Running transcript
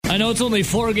I know it's only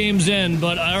 4 games in,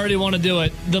 but I already want to do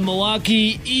it. The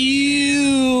Milwaukee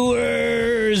Ewers.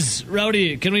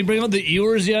 Rowdy, can we bring out the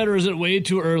Ewers yet, or is it way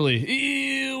too early?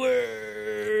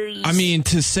 Ewers. I mean,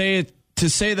 to say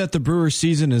that the Brewers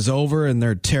season is over and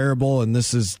they're terrible and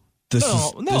this is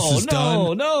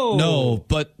done. No,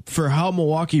 but for how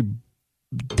Milwaukee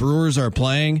Brewers are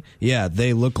playing, yeah,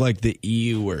 they look like the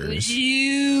Ewers.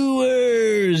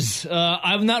 Ewers.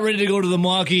 I'm not ready to go to the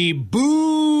Milwaukee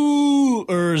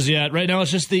Booers yet. Right now,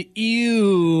 it's just the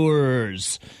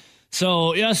Ewers.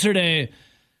 So yesterday,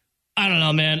 I don't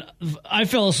know, man. I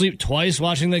fell asleep twice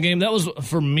watching the game. That was,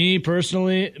 for me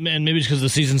personally, man, maybe it's because the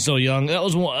season's so young. That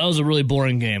was a really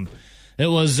boring game. It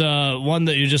was one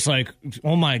that you're just like,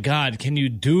 oh my God, can you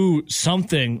do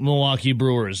something, Milwaukee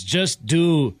Brewers? Just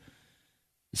do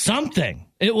something.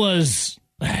 It was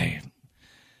the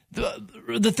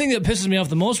thing that pisses me off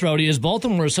the most, Rowdy, is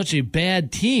Baltimore is such a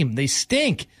bad team. They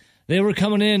stink. They were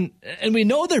coming in, and we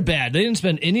know they're bad. They didn't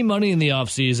spend any money in the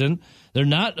offseason. They're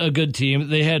not a good team.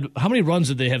 They had, how many runs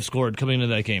did they have scored coming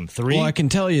into that game? 3? Well, I can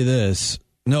tell you this.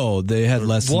 No, they had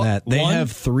less than that. They have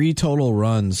 3 total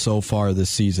runs so far this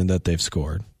season that they've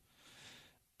scored.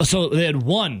 So they had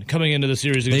 1 coming into the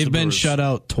series against the Brewers. They've been shut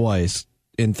out twice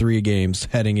in 3 games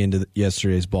heading into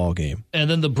yesterday's ball game. And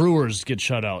then the Brewers get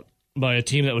shut out by a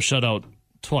team that was shut out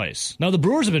twice. Now the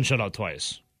Brewers have been shut out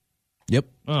twice. Yep.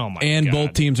 Oh my God. And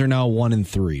both teams are now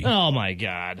 1-3. Oh my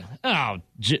God.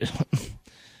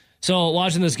 So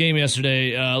watching this game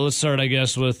yesterday, let's start, I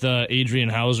guess, with Adrian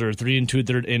Hauser, 3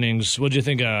 2/3 innings. What do you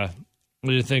think?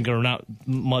 Or not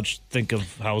much think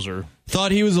of Hauser?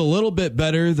 Thought he was a little bit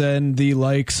better than the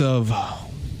likes of,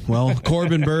 well,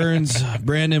 Corbin Burns,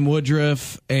 Brandon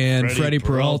Woodruff, and Freddie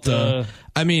Peralta.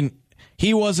 I mean,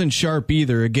 he wasn't sharp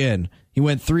either. Again, he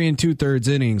went 3 2/3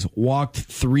 innings, walked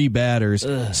 3 batters,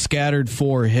 scattered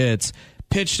 4 hits,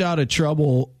 pitched out of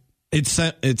trouble. It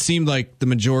seemed like the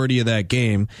majority of that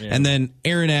game. Yeah. And then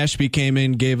Aaron Ashby came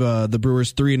in, gave the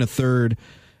Brewers 3 1/3.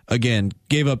 Again,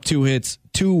 gave up 2 hits,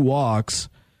 2 walks.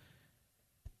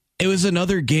 It was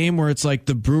another game where it's like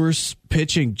the Brewers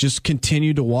pitching just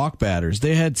continued to walk batters.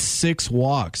 They had 6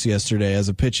 walks yesterday as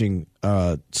a pitching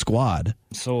squad.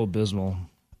 So abysmal.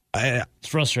 It's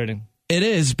frustrating. It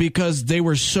is, because they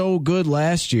were so good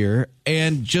last year,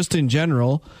 and just in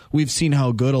general, we've seen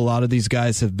how good a lot of these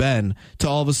guys have been to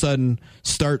all of a sudden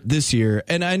start this year.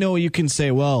 And I know you can say,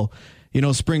 well, you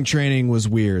know, spring training was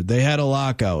weird. They had a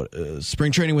lockout.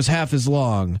 Spring training was half as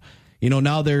long. You know,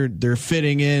 now they're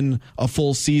fitting in a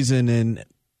full season in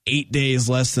 8 days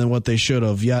less than what they should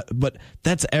have. Yeah, but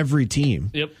that's every team.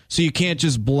 Yep. So you can't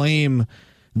just blame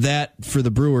that for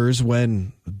the Brewers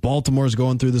when Baltimore's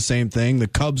going through the same thing. The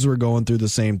Cubs were going through the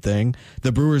same thing.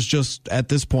 The Brewers just, at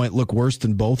this point, look worse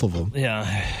than both of them.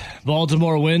 Yeah.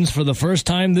 Baltimore wins for the first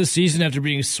time this season after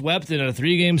being swept in a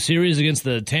 3-game series against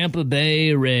the Tampa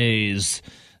Bay Rays.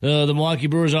 The Milwaukee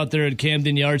Brewers out there at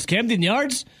Camden Yards. Camden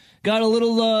Yards got a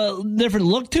little different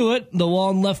look to it. The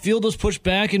wall in left field was pushed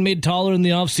back and made taller in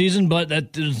the offseason, but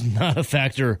that is not a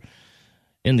factor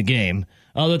in the game.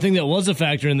 The thing that was a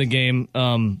factor in the game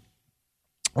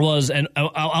was, and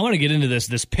I want to get into this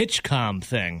PitchCom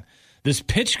thing. This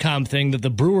PitchCom thing that the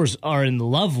Brewers are in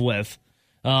love with.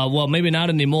 Well, maybe not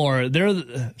anymore.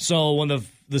 So when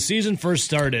the season first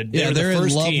started, they're the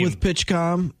first in love team with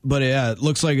PitchCom, but yeah, it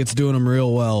looks like it's doing them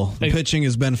real well. The pitching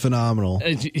has been phenomenal.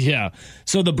 Yeah.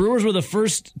 So the Brewers were the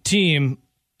first team.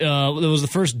 It was the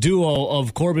first duo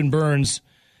of Corbin Burns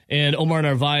and Omar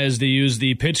Narvaez. They used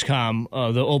the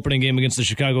PitchCom, the opening game against the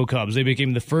Chicago Cubs. They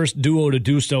became the first duo to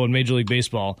do so in Major League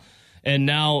Baseball. And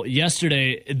now,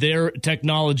 yesterday, their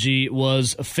technology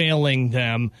was failing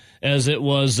them, as it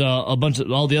was a bunch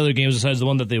of all the other games besides the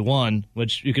one that they won,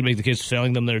 which you could make the case of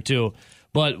failing them there too.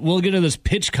 But we'll get into this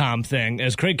PitchCom thing,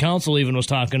 as Craig Counsell even was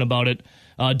talking about it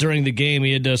during the game.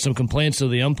 He had some complaints to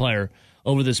the umpire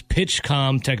over this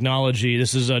PitchCom technology.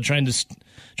 This is trying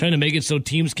to make it so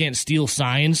teams can't steal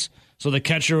signs. So the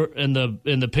catcher and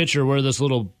the pitcher wear this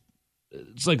little,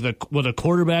 it's like what a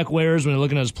quarterback wears when they're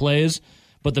looking at his plays.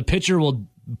 But the pitcher will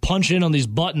punch in on these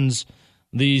buttons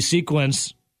the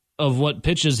sequence of what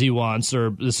pitches he wants,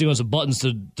 or the sequence of buttons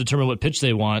to determine what pitch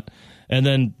they want, and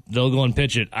then they'll go and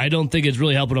pitch it. I don't think it's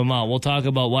really helping them out. We'll talk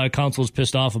about why Counsell's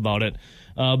pissed off about it.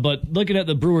 But looking at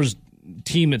the Brewers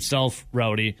team itself,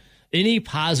 Rowdy, any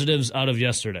positives out of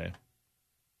yesterday?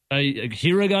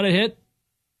 Hira got a hit.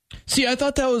 See, I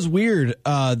thought that was weird.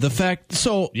 The fact,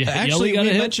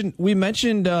 actually, we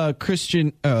mentioned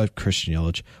Christian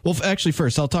Yelich. Well, actually,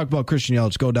 first I'll talk about Christian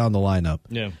Yelich. Go down the lineup.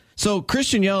 Yeah. So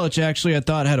Christian Yelich actually, I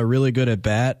thought, had a really good at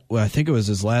bat. Well, I think it was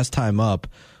his last time up,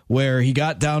 where he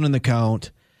got down in the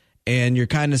count and you're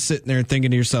kind of sitting there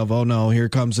thinking to yourself, oh no, here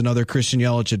comes another Christian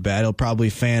Yelich at bat. He'll probably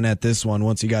fan at this one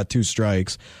once he got 2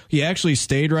 strikes. He actually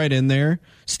stayed right in there,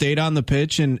 stayed on the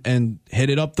pitch, and hit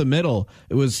it up the middle.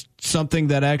 It was something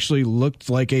that actually looked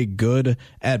like a good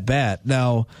at bat.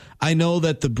 Now, I know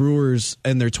that the Brewers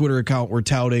and their Twitter account were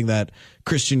touting that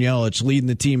Christian Yelich leading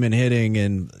the team in hitting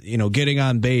and, getting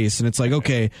on base. And it's like,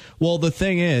 okay, well, the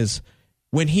thing is,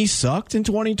 when he sucked in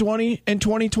 2020 and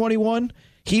 2021,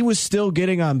 he was still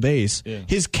getting on base. Yeah.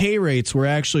 His K rates were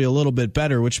actually a little bit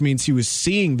better, which means he was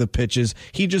seeing the pitches.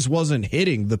 He just wasn't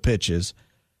hitting the pitches.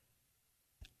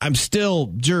 I'm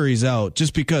still jury's out,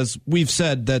 just because we've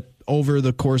said that over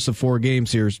the course of 4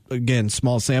 games here, again,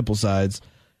 small sample size,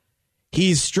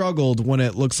 he's struggled when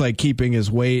it looks like keeping his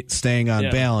weight, staying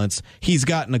on balance. He's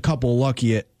gotten a couple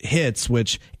lucky hits,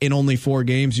 which in only 4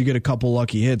 games, you get a couple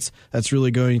lucky hits. That's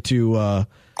really going to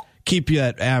keep you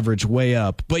that average way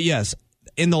up. But yes,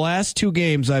 in the last 2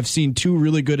 games, I've seen 2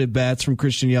 really good at-bats from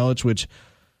Christian Yelich, which,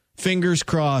 fingers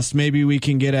crossed, maybe we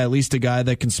can get at least a guy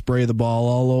that can spray the ball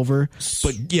all over.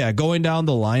 But yeah, going down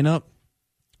the lineup,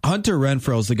 Hunter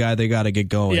Renfroe's the guy they got to get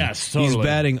going. Yes, totally. He's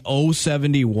batting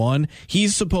 .071.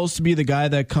 He's supposed to be the guy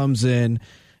that comes in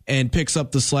and picks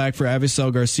up the slack for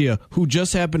Avisail Garcia, who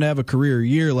just happened to have a career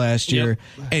year last year,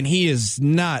 and he has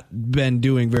not been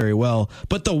doing very well.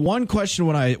 But the one question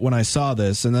when I saw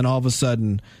this, and then all of a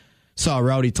sudden saw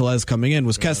Rowdy Tellez coming in,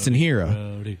 was Keston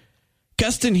Hiura.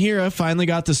 Keston Hiura finally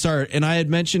got the start, and I had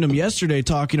mentioned him yesterday,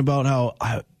 talking about how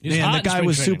the guy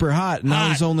was super hot, and now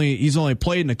he's only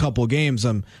played in a couple games.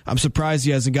 I'm surprised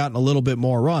he hasn't gotten a little bit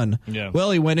more run. Yeah.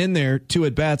 Well, he went in there, 2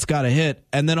 at bats, got a hit,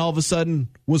 and then all of a sudden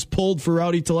was pulled for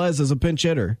Rowdy Tellez as a pinch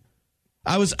hitter.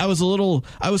 I was kind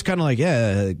of like,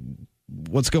 yeah,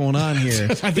 what's going on here?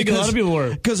 I think a lot of people were,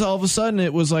 because all of a sudden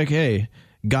it was like, hey,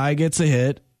 guy gets a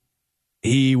hit.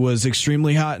 He was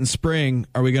extremely hot in spring.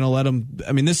 Are we going to let him?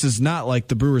 I mean, this is not like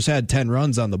the Brewers had 10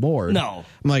 runs on the board. No.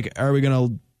 I'm like, are we going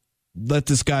to let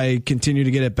this guy continue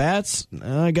to get at bats?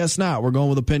 I guess not. We're going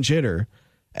with a pinch hitter.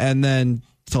 And then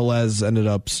Tellez ended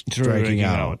up striking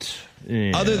out.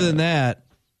 Yeah. Other than that,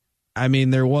 I mean,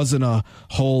 there wasn't a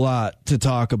whole lot to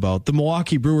talk about. The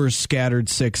Milwaukee Brewers scattered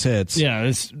 6 hits. Yeah,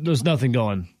 there's nothing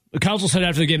going. The Council said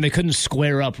after the game they couldn't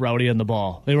square up Rowdy on the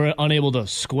ball. They were unable to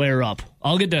square up.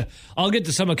 I'll get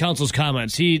to some of Council's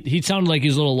comments. He sounded like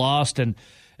he's a little lost and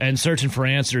searching for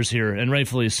answers here, and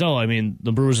rightfully so. I mean,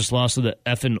 the Brewers just lost to the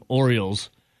effing Orioles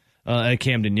at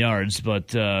Camden Yards,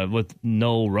 but with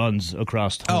no runs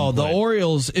across home plate. The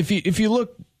Orioles. If you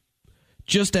look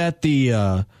just at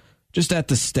the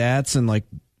stats, and like,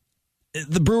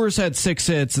 the Brewers had 6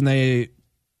 hits and they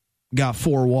got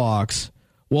 4 walks.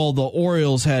 Well, the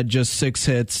Orioles had just 6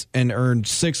 hits and earned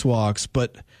 6 walks,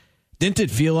 but didn't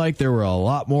it feel like there were a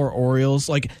lot more Orioles?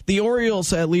 Like, the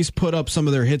Orioles at least put up some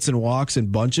of their hits and walks in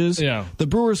bunches. Yeah. The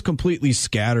Brewers completely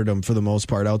scattered them for the most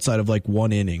part, outside of like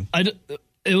 1 inning.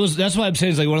 That's why I'm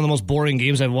saying it's like one of the most boring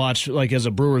games I've watched, like, as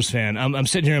a Brewers fan. I'm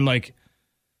sitting here, I'm like,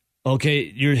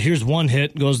 okay, here's 1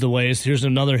 hit, goes to waste. Here's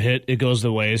another hit, it goes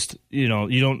to waste. You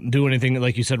don't do anything,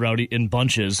 like you said, Rowdy, in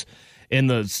bunches. In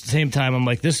the same time, I'm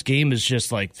like, this game is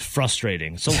just like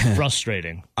frustrating. So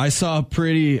frustrating. I saw a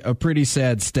pretty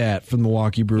sad stat from the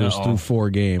Milwaukee Brewers through 4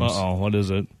 games. What is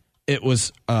it? It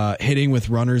was hitting with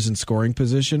runners in scoring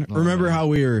position. Remember how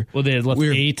we were? Well, they had left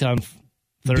 8 on.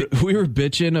 We were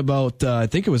bitching about. I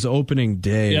think it was opening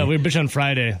day. Yeah, we were bitching on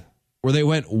Friday, where they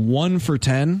went 1 for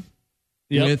 10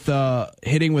 with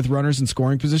hitting with runners in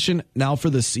scoring position. Now for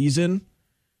the season,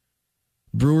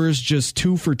 Brewers just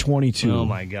 2 for 22. Oh,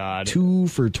 my God. 2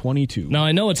 for 22. Now,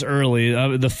 I know it's early.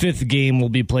 The 5th game will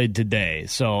be played today.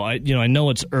 So, I know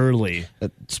it's early.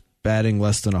 That's batting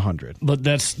less than 100. But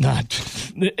that's not...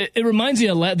 It reminds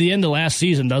you of the end of last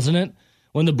season, doesn't it?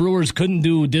 When the Brewers couldn't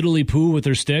do diddly-poo with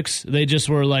their sticks. They just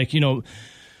were like,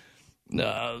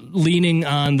 leaning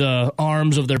on the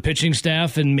arms of their pitching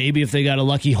staff, and maybe if they got a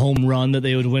lucky home run that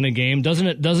they would win a game. Doesn't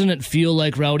it feel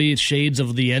like, Rowdy, shades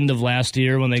of the end of last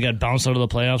year when they got bounced out of the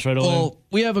playoffs right away? Well,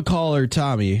 we have a caller,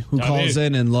 Tommy, who calls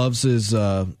in and loves his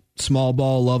small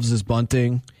ball, loves his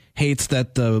bunting, hates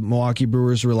that the Milwaukee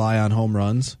Brewers rely on home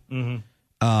runs.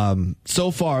 Mm-hmm.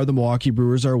 So far, the Milwaukee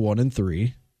Brewers are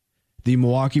 1-3. The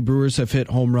Milwaukee Brewers have hit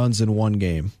home runs in 1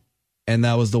 game. And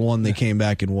that was the one they came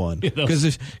back and won. Because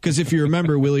if you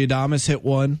remember, Willy Adames hit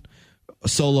one, a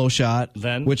solo shot,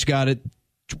 which got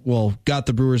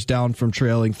the Brewers down from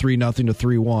trailing 3-0 to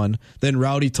 3-1. Then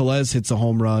Rowdy Tellez hits a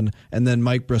home run, and then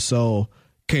Mike Brosseau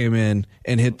came in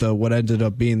and hit what ended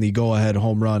up being the go-ahead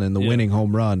home run and the winning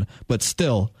home run. But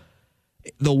still,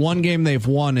 The one game they've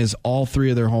won is all 3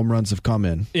 of their home runs have come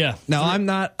in. Yeah. Now I'm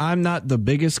not the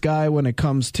biggest guy when it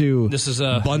comes to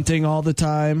bunting all the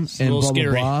time and blah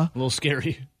blah blah. A little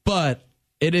scary. But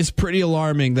it is pretty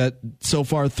alarming that so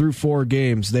far through 4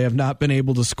 games they have not been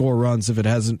able to score runs if it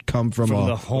hasn't come from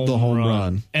the home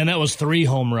run. And that was 3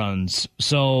 home runs.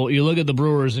 So you look at the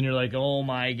Brewers and you're like, oh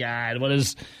my God, what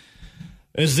is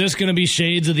this going to be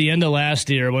shades of the end of last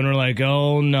year when we're like,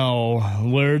 oh no,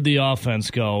 where'd the offense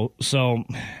go? So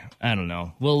I don't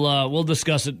know. We'll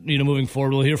discuss it, moving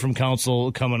forward. We'll hear from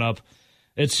Counsell coming up.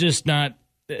 It's just not.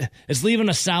 It's leaving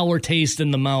a sour taste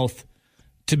in the mouth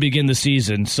to begin the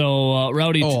season. So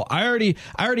Rowdy. I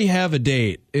already have a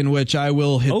date in which I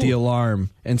will hit the alarm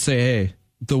and say, hey,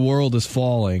 the world is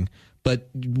falling. But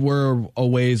we're a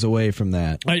ways away from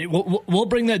that. All right, we'll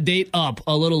bring that date up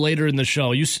a little later in the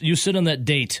show. You sit on that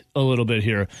date a little bit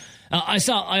here. I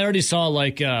already saw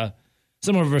like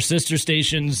some of our sister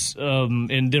stations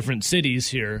in different cities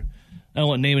here. I don't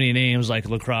want to name any names like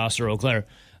La Crosse or Eau Claire,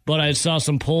 but I saw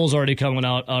some polls already coming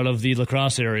out of the La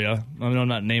Crosse area. I mean, I'm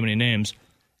not naming any names,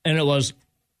 and it was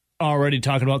already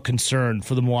talking about concern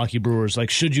for the Milwaukee Brewers. Like,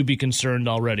 should you be concerned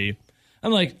already?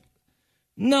 I'm like,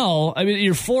 no, I mean,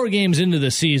 you're 4 games into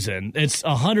the season. It's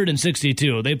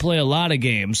 162. They play a lot of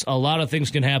games. A lot of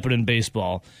things can happen in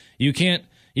baseball. You can't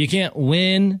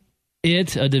win a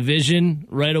division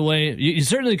right away. You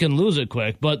certainly can lose it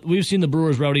quick, but we've seen the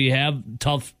Brewers, Rowdy, have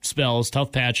tough spells,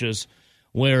 tough patches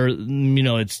where,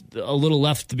 it's a little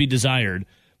left to be desired.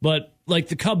 But like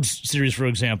the Cubs series, for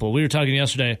example, we were talking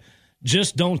yesterday,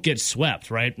 just don't get swept,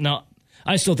 right? Now,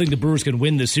 I still think the Brewers can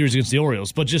win this series against the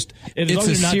Orioles, but just it's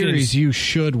a series you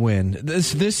should win.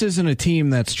 This isn't a team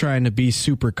that's trying to be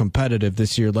super competitive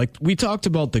this year. Like we talked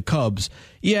about the Cubs.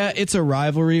 Yeah, it's a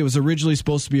rivalry. It was originally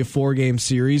supposed to be a 4-game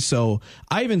series. So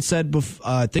I even said,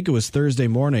 I think it was Thursday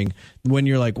morning, when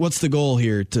you're like, what's the goal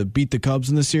here, to beat the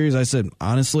Cubs in the series? I said,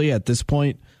 honestly, at this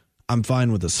point, I'm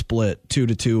fine with a split,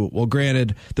 2-2. Well,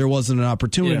 granted, there wasn't an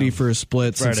opportunity for a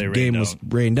split since the game was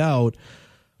rained out.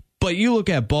 But you look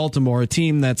at Baltimore, a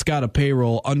team that's got a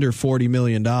payroll under $40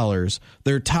 million.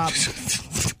 They're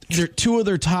 2 of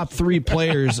their top 3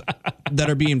 players that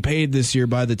are being paid this year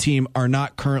by the team are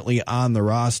not currently on the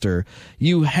roster.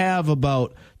 You have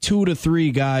about 2 to 3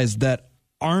 guys that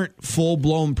aren't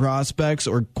full-blown prospects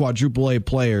or quadruple A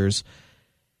players.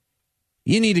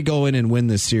 You need to go in and win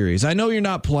this series. I know you're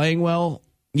not playing well.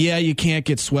 Yeah, you can't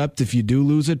get swept if you do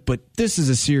lose it, but this is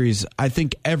a series I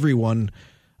think everyone,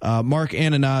 Mark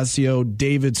Ananasio,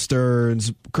 David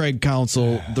Stearns, Craig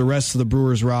Counsell, the rest of the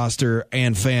Brewers roster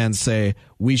and fans say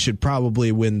we should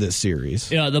probably win this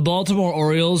series. Yeah, the Baltimore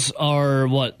Orioles are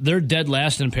they're dead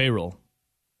last in payroll.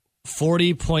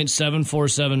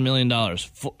 $40.747 million.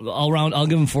 All around, I'll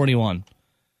give them 41.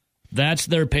 That's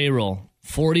their payroll.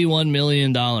 $41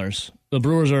 million. The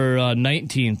Brewers are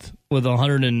 19th with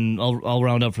 100 and I'll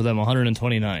round up for them,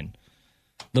 129.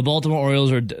 The Baltimore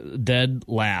Orioles are dead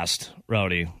last,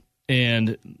 Rowdy,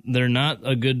 and they're not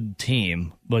a good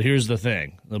team. But here's the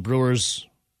thing. The Brewers,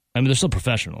 they're still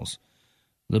professionals.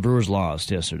 The Brewers lost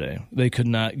yesterday. They could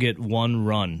not get 1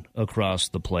 run across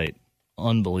the plate.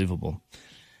 Unbelievable.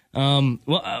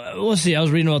 Let's see. I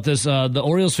was reading about this. The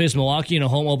Orioles faced Milwaukee in a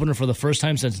home opener for the first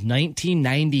time since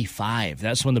 1995.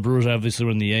 That's when the Brewers obviously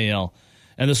were in the AL.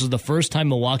 And this was the first time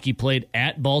Milwaukee played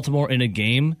at Baltimore in a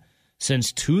game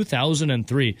since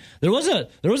 2003. There was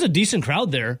a decent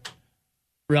crowd there,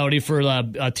 Rowdy, for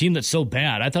a team that's so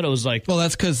bad. I thought it was like... Well,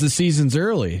 that's because the season's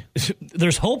early.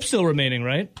 There's hope still remaining,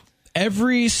 right?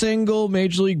 Every single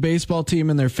Major League Baseball team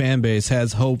in their fan base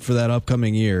has hope for that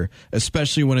upcoming year,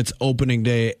 especially when it's opening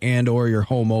day and or your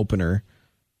home opener.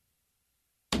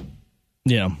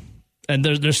 Yeah, and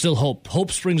there's still hope.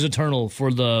 Hope springs eternal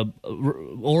for the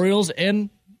Orioles and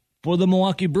for the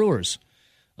Milwaukee Brewers.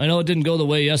 I know it didn't go the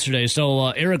way yesterday. So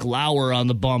Eric Lauer on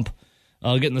the bump,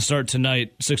 getting the start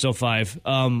tonight,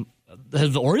 6:05.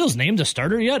 Have the Orioles named a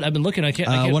starter yet? I've been looking. I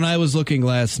can't. When I was looking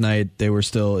last night, it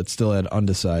still had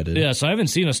undecided. Yeah, so I haven't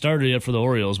seen a starter yet for the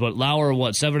Orioles. But Lauer,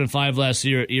 7-5 last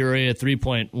year, ERA at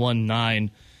 3.19.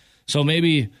 So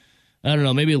maybe, I don't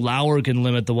know, maybe Lauer can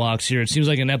limit the walks here. It seems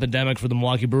like an epidemic for the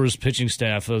Milwaukee Brewers pitching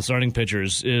staff, starting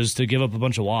pitchers, is to give up a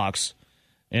bunch of walks.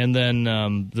 And then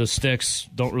the sticks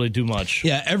don't really do much.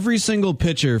 Yeah, every single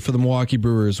pitcher for the Milwaukee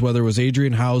Brewers, whether it was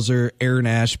Adrian Hauser, Aaron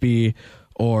Ashby,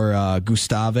 or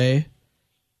Gustave,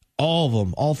 all of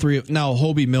them, all 3. Now,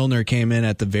 Hobie Milner came in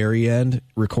at the very end,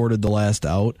 recorded the last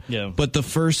out. Yeah. But the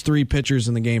first 3 pitchers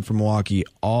in the game for Milwaukee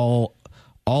all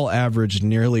averaged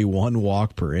nearly 1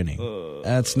 walk per inning.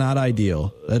 That's not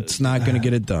ideal. That's not going to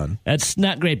get it done. That's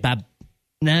not great, Bob.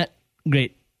 Not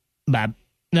great, Bob.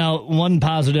 Now, one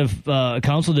positive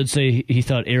counsel did say he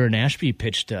thought Aaron Ashby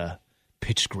pitched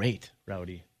great,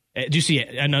 Rowdy. Do you see?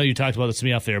 I know you talked about this to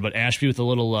me off there, but Ashby with a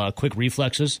little quick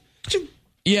reflexes.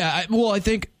 Yeah, I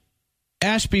think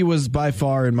Ashby was by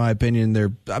far, in my opinion,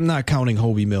 there. I'm not counting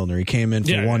Hobie Milner. He came in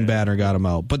for one batter, got him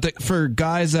out. But for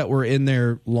guys that were in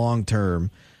there long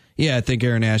term, yeah, I think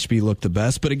Aaron Ashby looked the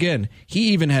best. But again, he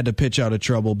even had to pitch out of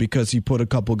trouble because he put a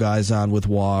couple guys on with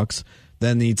walks.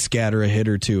 Then he'd scatter a hit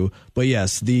or two. But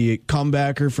yes, the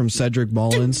comebacker from Cedric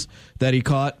Mullins that he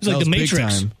caught, he's like the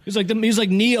Matrix. Big time. He's like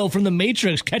Neo from the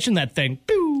Matrix catching that thing.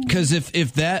 Because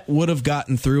if that would have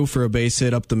gotten through for a base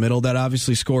hit up the middle, that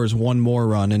obviously scores one more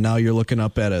run, and now you're looking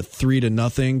up at a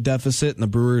 3-0 deficit, and the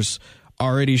Brewers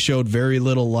already showed very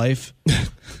little life.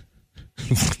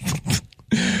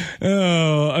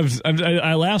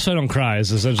 I laugh so I don't cry.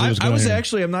 Is essentially what's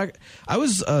going on. I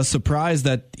was surprised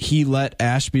that he let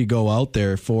Ashby go out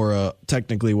there for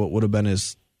technically what would have been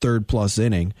his 3rd+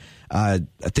 inning. I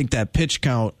think that pitch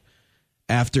count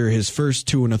after his first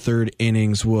 2 1/3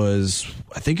 innings was,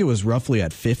 I think it was roughly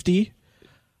at 50.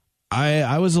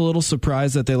 I was a little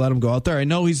surprised that they let him go out there. I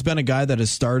know he's been a guy that has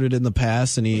started in the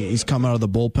past, and he's come out of the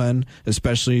bullpen,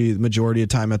 especially the majority of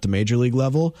time at the major league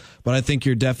level. But I think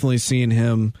you're definitely seeing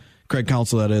him, Craig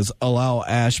Counsell that is, allow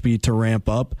Ashby to ramp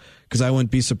up, because I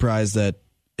wouldn't be surprised that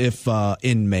if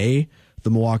in May the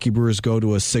Milwaukee Brewers go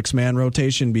to a 6-man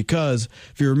rotation, because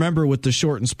if you remember with the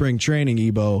shortened spring training,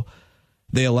 Ebo,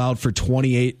 they allowed for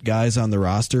 28 guys on the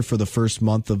roster for the first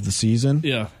month of the season.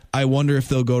 Yeah. I wonder if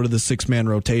they'll go to the 6-man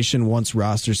rotation once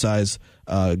roster size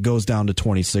goes down to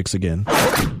 26 again.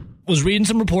 Was reading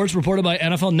some reports reported by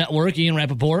NFL Network, Ian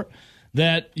Rappaport,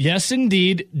 that yes,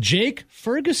 indeed, Jake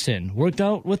Ferguson worked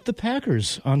out with the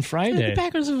Packers on Friday. The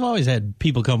Packers have always had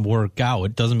people come work out.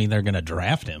 It doesn't mean they're going to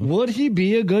draft him. Would he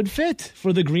be a good fit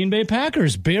for the Green Bay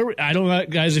Packers? I don't know,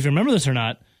 guys, if you remember this or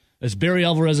not. It's Barry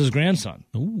Alvarez's grandson.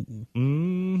 Ooh.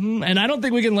 Mm-hmm. And I don't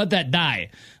think we can let that die.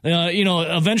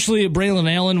 Eventually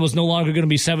Braylon Allen was no longer going to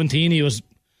be 17.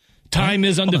 Time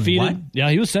is undefeated. What? Yeah,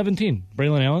 he was 17.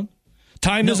 Braylon Allen.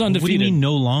 Time is undefeated. What do you mean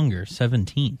no longer?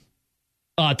 17.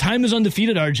 Time is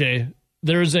undefeated, RJ.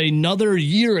 There's another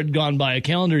year had gone by, a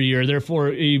calendar year. Therefore,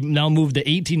 he now moved to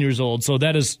 18 years old. So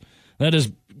that is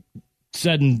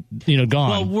said and gone.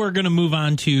 Well, we're going to move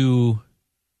on to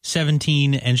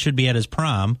 17 and should be at his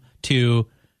prom to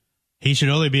he should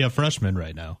only be a freshman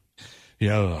right now.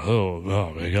 Yeah.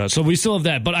 Oh my God. So we still have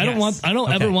that, but I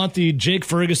don't ever want the Jake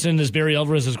Ferguson as Barry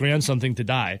Alvarez's grandson thing to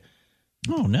die.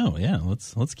 Oh no. Yeah.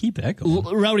 Let's keep that going.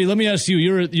 Rowdy, let me ask you.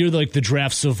 You're like the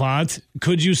draft savant.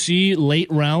 Could you see late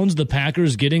rounds the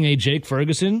Packers getting a Jake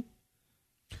Ferguson?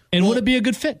 And would it be a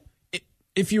good fit?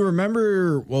 If you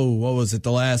remember, what was it?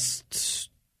 The last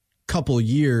couple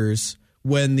years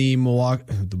when the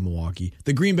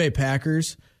Green Bay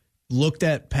Packers looked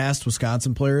at past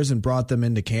Wisconsin players and brought them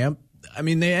into camp. I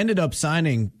mean, they ended up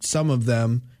signing some of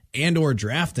them and or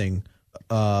drafting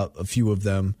a few of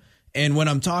them. And what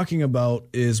I'm talking about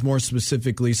is more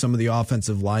specifically some of the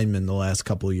offensive linemen the last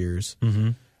couple of years.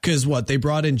 Because they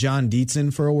brought in John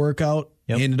Dietzen for a workout.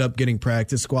 Yep. He ended up getting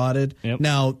practice squatted. Yep.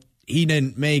 Now, he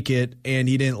didn't make it, and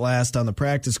he didn't last on the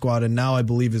practice squad, and now I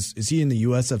believe is he in the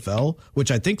USFL,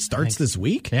 which I think starts this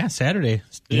week? Yeah, Saturday.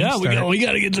 Yeah, we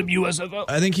got to get some USFL.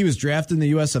 I think he was drafted in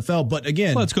the USFL, but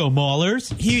again... Let's go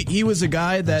Maulers. He was a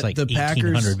guy that the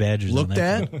Packers looked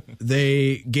at.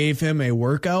 They gave him a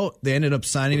workout. They ended up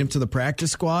signing him to the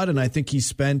practice squad, and I think he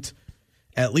spent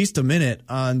at least a minute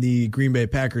on the Green Bay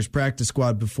Packers practice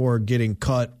squad before getting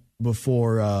cut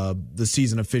before the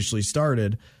season officially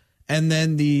started. And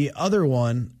then the other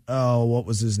one, what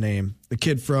was his name? The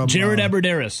kid from... Jared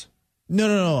Abbrederis.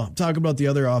 No. I'm talking about the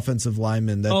other offensive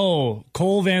lineman.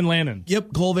 Cole Van Lanen.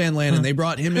 Yep, Cole Van Lanen. They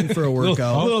brought him in for a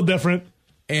workout. A little different.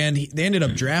 And they ended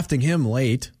up drafting him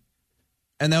late.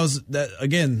 And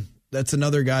that's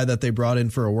another guy that they brought in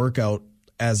for a workout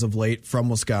as of late from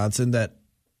Wisconsin that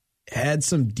had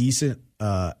some decent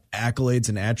accolades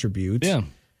and attributes. Yeah.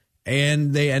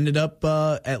 And they ended up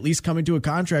at least coming to a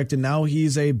contract, and now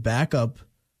he's a backup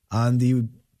on the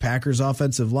Packers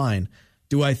offensive line.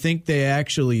 Do I think they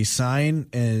actually sign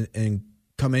and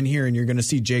come in here and you're going to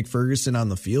see Jake Ferguson on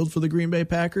the field for the Green Bay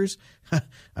Packers?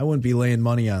 I wouldn't be laying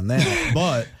money on that.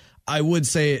 But I would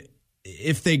say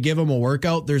if they give him a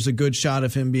workout, there's a good shot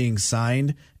of him being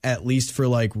signed at least for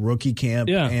like rookie camp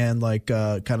and like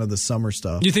kind of the summer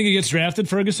stuff. You think he gets drafted,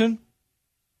 Ferguson?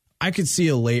 I could see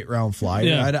a late round flyer.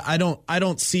 Yeah. I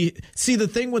don't see the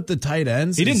thing with the tight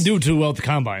ends. He didn't do too well at the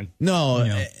combine. No,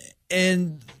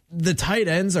 and the tight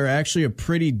ends are actually a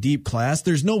pretty deep class.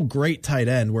 There's no great tight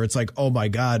end where it's like, oh my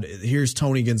God, here's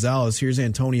Tony Gonzalez, here's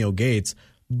Antonio Gates.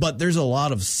 But there's a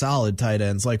lot of solid tight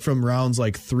ends, like from rounds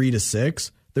like 3 to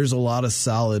 6. There's a lot of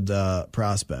solid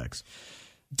prospects.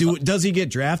 Does he get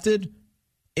drafted?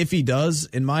 If he does,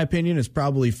 in my opinion, it's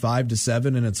probably 5 to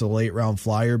 7, and it's a late round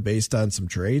flyer based on some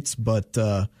traits. But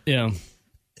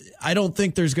I don't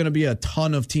think there's going to be a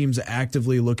ton of teams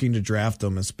actively looking to draft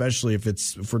him, especially if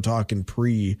we're talking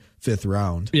pre-5th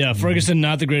round. Yeah, Ferguson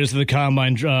not the greatest of the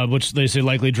combine, which they say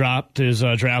likely dropped his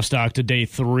draft stock to day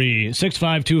 3.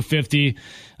 6'5", 250.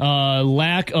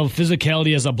 Lack of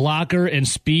physicality as a blocker and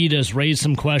speed has raised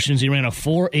some questions. He ran a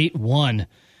 4.81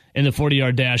 in the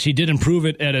 40-yard dash. He did improve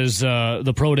it at his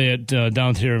the pro day at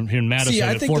down here in Madison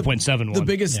at 4.71. The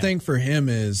biggest thing for him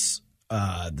is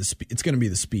the speed. It's going to be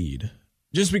the speed.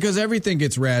 Just because everything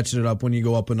gets ratcheted up when you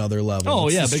go up another level. Oh,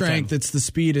 it's yeah, the strength, it's the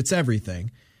speed, it's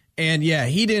everything. And, yeah,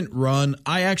 he didn't run.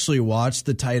 I actually watched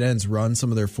the tight ends run some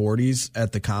of their 40s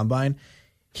at the combine.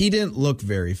 He didn't look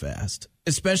very fast,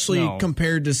 especially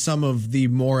compared to some of the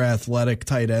more athletic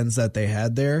tight ends that they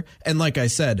had there. And like I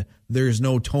said, there's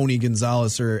no Tony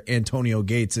Gonzalez or Antonio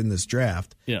Gates in this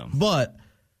draft. Yeah. But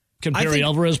can Perry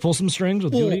Alvarez pull some strings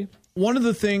with Goody? One of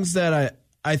the things that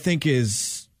I think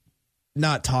is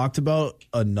not talked about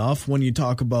enough when you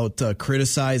talk about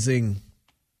criticizing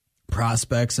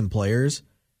prospects and players.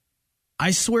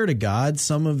 I swear to God,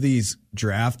 some of these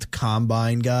draft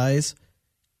combine guys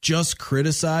just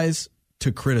criticize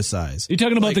to criticize. You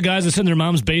talking about the guys that sit in their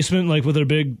mom's basement, like with their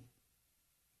big?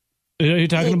 Are you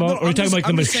talking about? Or are you talking like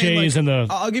the McShays and the?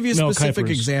 I'll give you a specific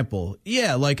example.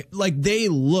 Yeah, like they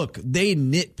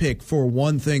nitpick for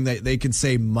one thing that they can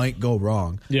say might go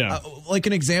wrong. Yeah, like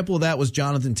an example of that was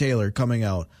Jonathan Taylor coming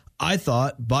out. I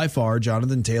thought by far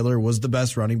Jonathan Taylor was the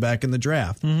best running back in the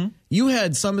draft. Mm-hmm. You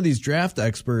had some of these draft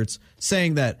experts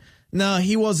saying that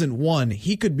he wasn't one.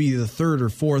 He could be the 3rd or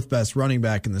 4th best running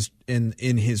back in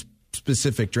his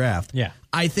specific draft. Yeah,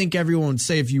 I think everyone would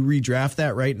say if you redraft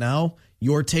that right now,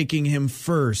 you're taking him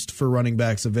first for running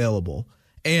backs available.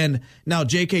 And now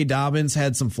J.K. Dobbins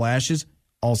had some flashes,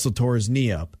 also tore his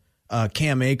knee up.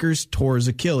 Cam Akers tore his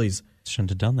Achilles. Shouldn't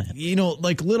have done that.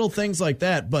 Like little things like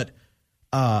that. But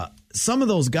some of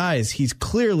those guys he's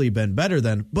clearly been better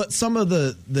than. But some of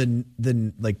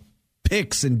the like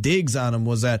picks and digs on him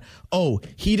was that,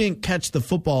 he didn't catch the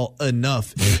football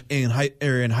enough in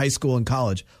high school and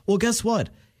college. Well, guess what?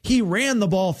 He ran the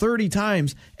ball 30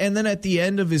 times, and then at the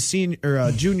end of his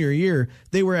junior year,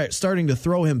 they were starting to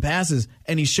throw him passes,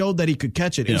 and he showed that he could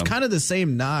catch it. It was kind of the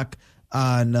same knock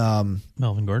on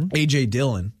Melvin Gordon, A.J.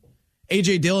 Dillon.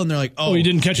 A.J. Dillon, they're like, he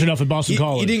didn't catch enough at Boston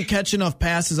College. He didn't catch enough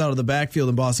passes out of the backfield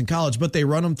in Boston College, but they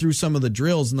run him through some of the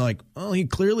drills, and they're like, he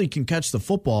clearly can catch the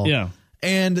football. Yeah.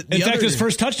 And in fact, his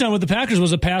first touchdown with the Packers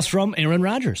was a pass from Aaron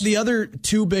Rodgers. The other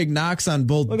two big knocks on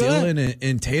both Dillon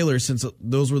and Taylor, since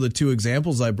those were the two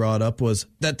examples I brought up, was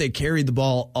that they carried the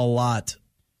ball a lot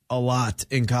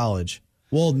in college.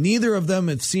 Well, neither of them,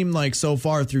 it seemed like so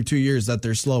far through 2 years that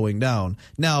they're slowing down.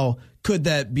 Now, could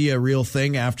that be a real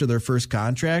thing after their first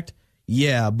contract?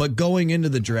 Yeah, but going into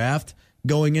the draft,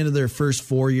 going into their first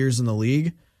 4 years in the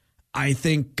league, I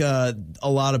think a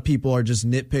lot of people are just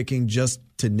nitpicking just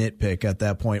to nitpick at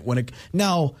that point.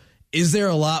 Now, is there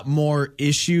a lot more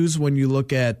issues when you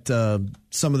look at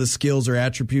some of the skills or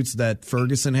attributes that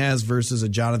Ferguson has versus a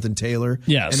Jonathan Taylor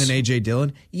and an A.J.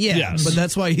 Dillon? Yes. But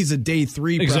that's why he's a day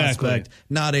 3 prospect,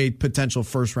 not a potential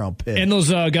first-round pick. And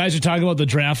those guys you're talking about, the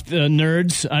draft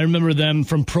nerds, I remember them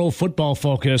from Pro Football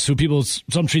Focus, who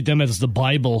some treat them as the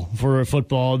Bible for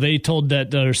football. They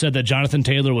said that Jonathan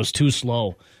Taylor was too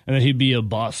slow and that he'd be a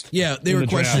bust. Yeah, they were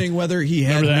questioning whether he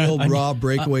had real raw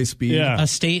breakaway speed. A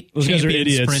state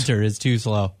champion sprinter is too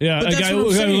slow. Yeah, a guy who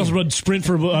also run sprint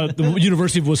for the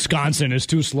University of Wisconsin is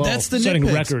too slow. That's the setting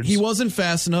nitpicks. records. He wasn't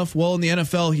fast enough. Well, in the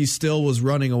NFL, he still was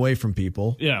running away from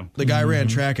people. Yeah. The guy ran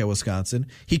track at Wisconsin.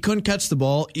 He couldn't catch the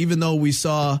ball, even though we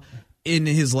saw in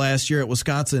his last year at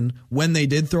Wisconsin, when they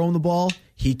did throw him the ball,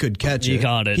 he could catch it. He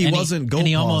got it. He wasn't goal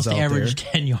balls out there. And he almost averaged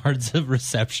 10 yards of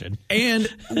reception. And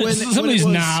when some of these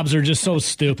knobs are just so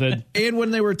stupid. And when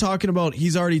they were talking about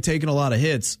he's already taken a lot of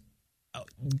hits,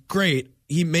 great.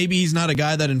 Maybe he's not a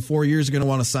guy that in 4 years is going to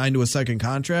want to sign to a second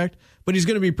contract, but he's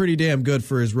going to be pretty damn good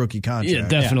for his rookie contract. Yeah,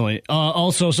 definitely. Yeah.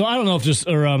 Also, so I don't know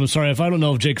if I don't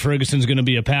know if Jake Ferguson's going to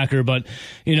be a Packer, but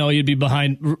you'd be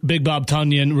behind Big Bob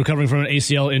Tunyon recovering from an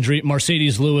ACL injury,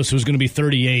 Mercedes Lewis, who's going to be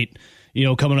 38.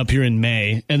 Coming up here in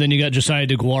May. And then you got Josiah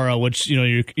DeGuara, which,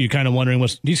 you're kind of wondering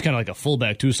he's kind of like a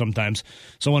fullback too sometimes.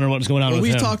 So wondering what's going on with him.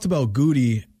 We've talked about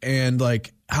Goody and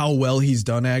like how well he's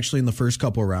done actually in the first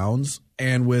couple rounds.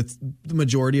 And with the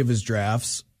majority of his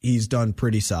drafts, he's done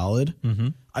pretty solid. Mm-hmm.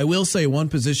 I will say one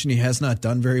position he has not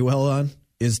done very well on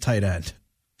is tight end.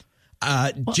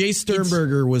 Jay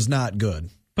Sternberger was not good.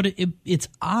 But it's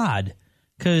odd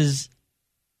because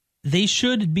they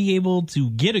should be able to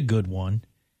get a good one,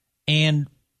 and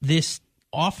this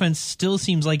offense still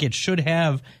seems like it should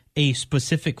have a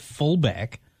specific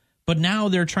fullback, but now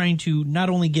they're trying to not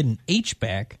only get an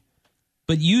H-back,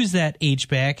 but use that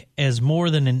H-back as more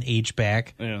than an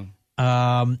H-back,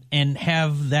 and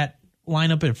have that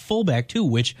line up at fullback too,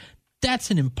 which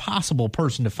that's an impossible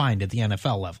person to find at the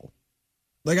NFL level.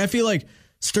 Like, I feel like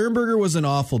Sternberger was an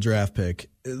awful draft pick.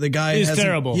 The guy is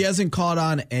terrible. He hasn't caught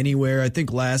on anywhere. I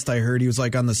think last I heard he was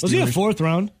like on the Steelers. Was he a fourth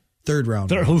round? Third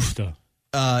round.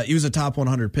 He was a top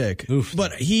 100 pick.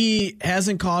 But he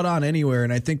hasn't caught on anywhere,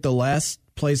 and I think the last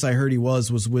place I heard he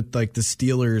was with like the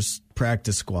Steelers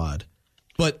practice squad.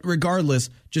 But regardless,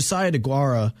 Josiah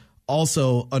DeGuara,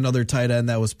 also another tight end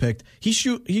that was picked. He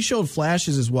showed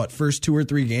flashes his first 2 or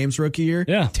 3 games rookie year.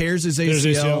 Yeah. Tears his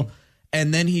ACL.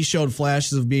 And then he showed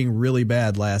flashes of being really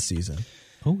bad last season.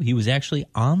 Oh, he was actually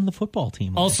on the football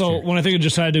team. Also, when I think of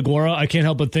Josiah DeGuara, I can't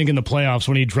help but think in the playoffs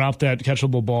when he dropped that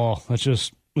catchable ball. That's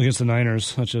just against the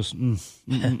Niners. That's just.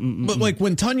 But like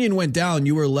when Tonyan went down,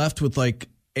 you were left with like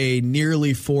a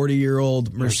nearly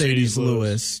 40-year-old Mercedes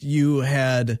Lewis. You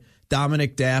had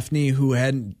Dominic Daphne, who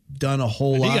hadn't done a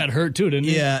whole lot. He got hurt too, didn't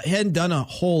he? Yeah, he hadn't done a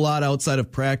whole lot outside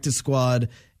of practice squad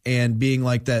and being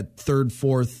like that third,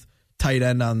 fourth tight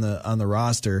end on the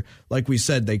roster. Like we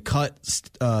said, they cut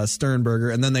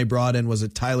Sternberger, and then they brought in, was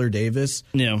it Tyler Davis?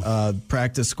 Yeah.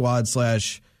 Practice squad /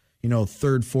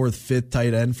 third, fourth, fifth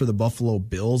tight end for the Buffalo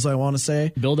Bills, I want to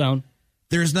say. Bill down.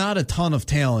 There's not a ton of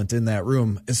talent in that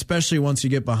room, especially once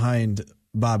you get behind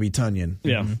Bobby Tonyan.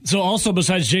 Yeah. So also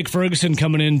besides Jake Ferguson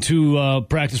coming into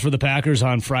practice for the Packers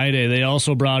on Friday, they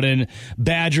also brought in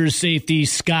Badgers safety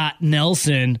Scott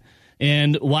Nelson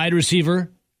and wide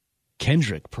receiver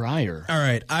Kendrick Pryor. All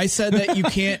right, I said that you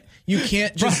can't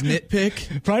just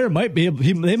nitpick. Pryor might be.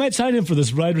 They might sign him for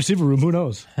this wide receiver room. Who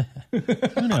knows?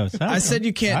 Who knows? I said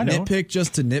you can't nitpick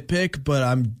just to nitpick, but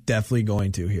I'm definitely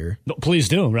going to here. No, please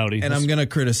do, Rowdy. And I'm going to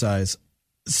criticize.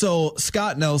 So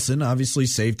Scott Nelson, obviously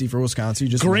safety for Wisconsin.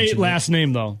 You just great last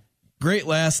name though. Great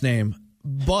last name,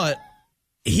 but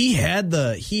he had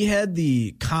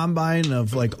the combine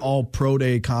of like all pro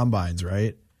day combines,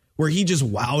 right? Where he just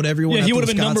wowed everyone. Yeah, he would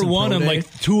have been number one on like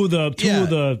two of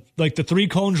the like the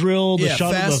 3-cone drill, the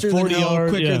shuttle, faster the 40 than hell, yard,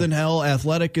 quicker than hell,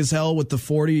 athletic as hell with the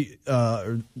 40.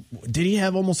 Did he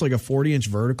have almost like a 40-inch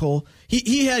vertical?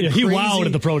 He had he wowed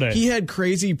at the pro day. He had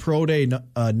crazy pro day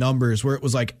numbers where it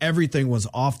was like everything was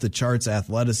off the charts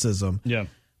athleticism. Yeah,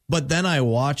 but then I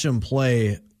watch him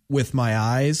play with my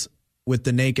eyes, with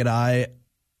the naked eye,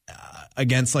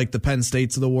 against like the Penn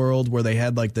States of the world, where they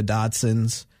had like the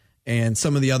Dotsons and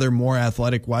some of the other more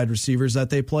athletic wide receivers that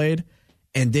they played.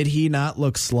 And did he not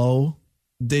look slow?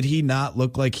 Did he not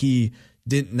look like he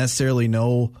didn't necessarily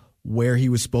know where he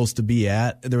was supposed to be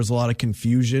at? There was a lot of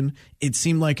confusion. It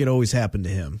seemed like it always happened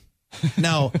to him.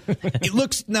 Now,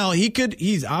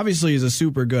 he's obviously is a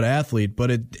super good athlete, but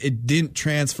it didn't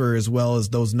transfer as well as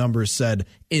those numbers said,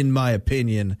 in my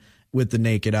opinion, with the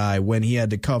naked eye, when he had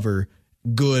to cover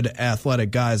good athletic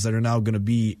guys that are now going to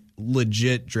be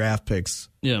legit draft picks.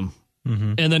 Yeah.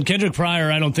 Mm-hmm. And then Kendrick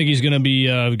Pryor, I don't think he's going to be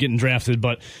getting drafted,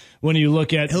 but when you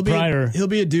look at Pryor, he'll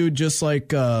be a dude just like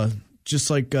the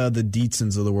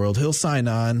Dietzens of the world. He'll sign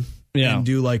on and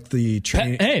do like the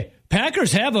training. Hey,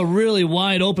 Packers have a really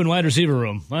wide open wide receiver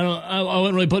room. I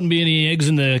wouldn't really put any eggs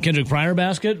in the Kendrick Pryor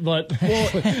basket, but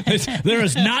there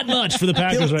is not much for the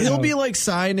Packers right now. He'll be like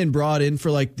signed and brought in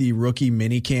for like the rookie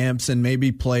mini camps and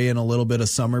maybe play in a little bit of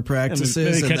summer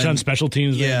practices. Maybe catch on special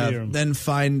teams. Yeah, maybe, then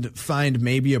find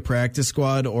maybe a practice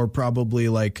squad or probably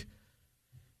like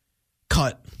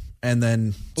cut and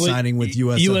then signing with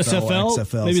USFL,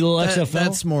 XFL. Maybe the XFL.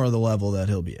 That's more of the level that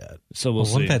he'll be at. So we'll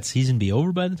see. Won't that season be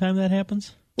over by the time that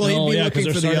happens? Well, he'd be looking for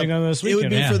it would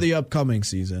be for the upcoming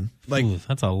season. Like,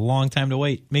 that's a long time to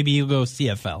wait. Maybe you'll go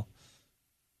CFL.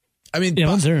 I mean,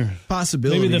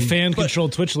 possibility. Maybe the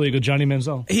fan-controlled Twitch league with Johnny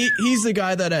Manziel. He's the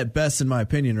guy that, at best, in my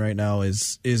opinion, right now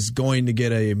is going to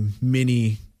get a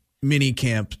mini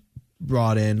camp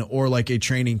brought in, or like a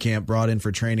training camp brought in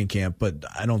for training camp. But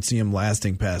I don't see him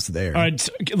lasting past there. All right,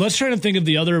 let's try to think of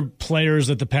the other players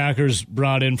that the Packers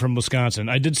brought in from Wisconsin.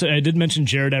 I did mention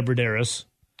Jared Abbrederis.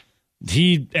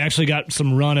 He actually got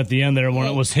some run at the end there when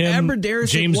it was him,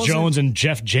 James Jones, and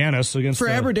Jeff Janis against. For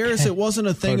Abbrederis, it wasn't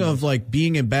a thing of like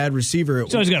being a bad receiver.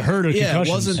 So he got hurt or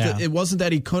concussions. It wasn't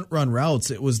that he couldn't run routes.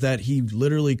 It was that he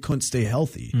literally couldn't stay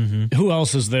healthy. Mm-hmm. Who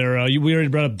else is there? We already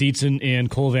brought up Dietzen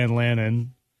and Cole Van Lanen.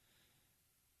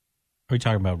 Are we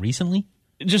talking about recently?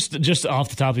 Just off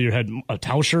the top of your head, a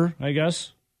Tauscher, I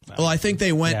guess. Well, I think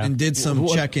they went and did some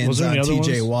check-ins on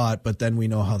TJ Watt, but then we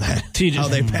know how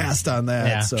they passed on that.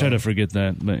 Yeah. So. Try to forget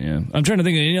that, but yeah. I'm trying to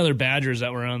think of any other Badgers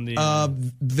that were on the...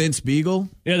 Vince Beagle.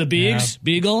 Yeah, the Beags. Yeah.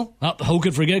 Beagle. who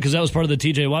could forget, because that was part of the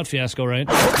TJ Watt fiasco, right?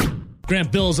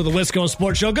 Grant Bills of the Wisco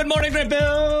Sports Show. Good morning, Grant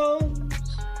Bills!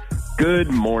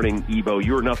 Good morning, Ebo.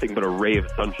 You're nothing but a ray of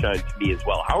sunshine to me as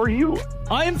well. How are you?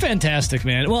 I am fantastic,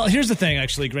 man. Well, here's the thing,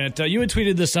 actually, Grant. You had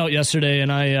tweeted this out yesterday,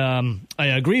 and I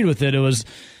agreed with it. It was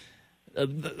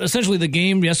essentially the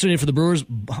game yesterday for the Brewers,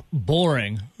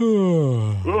 boring.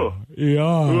 Yeah.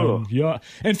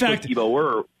 In fact, look, Ebo,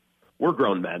 we're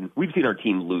grown men. We've seen our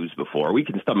team lose before. We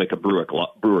can stomach a Brewer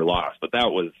loss, but that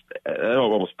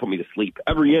almost put me to sleep.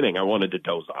 Every inning, I wanted to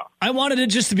doze off. I wanted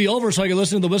it just to be over so I could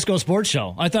listen to the Wisco Sports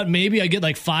Show. I thought maybe I'd get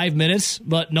like 5 minutes,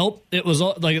 but nope. It was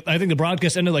like, I think the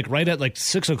broadcast ended like right at like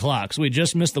 6 o'clock, so we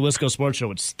just missed the Wisco Sports Show.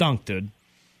 It stunk, dude.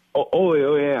 Oh,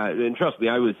 yeah. And trust me,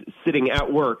 I was sitting at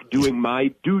work doing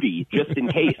my duty just in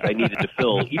case I needed to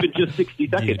fill even just 60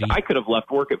 seconds. I could have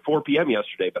left work at 4 p.m.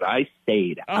 yesterday, but I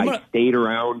stayed. I stayed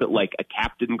around like a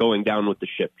captain going down with the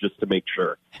ship just to make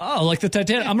sure. Oh, like the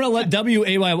Titanic. I'm going to let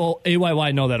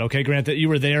WAYY know that, okay, Grant, that you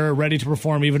were there ready to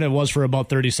perform, even if it was for about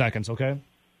 30 seconds, okay?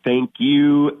 Thank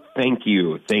you.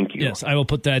 Yes, I will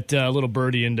put that little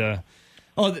birdie into...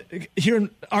 Oh, here,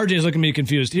 RJ's looking at me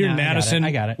confused. Here in Madison,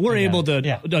 I got it. We're able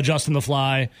to adjust on the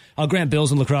fly. Grant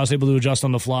Bills and Lacrosse able to adjust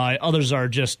on the fly. Others are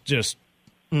just.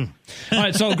 All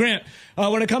right, so Grant,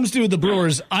 when it comes to the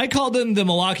Brewers, I call them the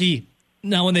Milwaukee.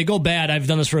 Now, when they go bad, I've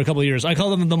done this for a couple of years. I call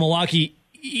them the Milwaukee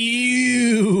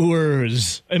Ewers.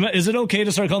 Is it okay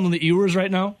to start calling them the Ewers right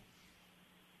now?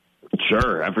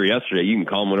 Sure. After yesterday, you can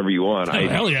call them whatever you want.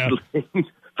 Hell yeah.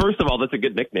 First of all, that's a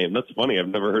good nickname. That's funny. I've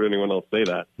never heard anyone else say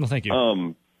that. Well, thank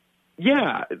you.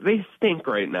 Yeah, they stink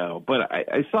right now. But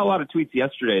I saw a lot of tweets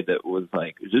yesterday that was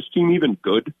like, is this team even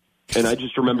good? And I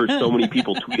just remember so many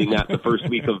people tweeting that the first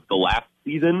week of the last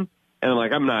season. And I'm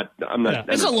like, I'm not. Yeah.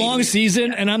 It's a long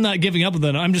season, and I'm not giving up with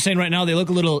them. I'm just saying right now they look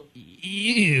a little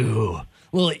ew.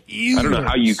 Well, I don't know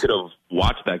how you could have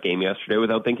watched that game yesterday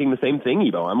without thinking the same thing,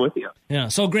 Ebo. I'm with you. Yeah.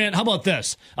 So, Grant, how about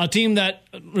this? A team that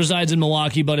resides in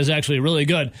Milwaukee but is actually really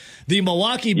good. The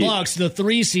Milwaukee Bucks, the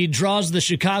 3 seed, draws the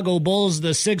Chicago Bulls,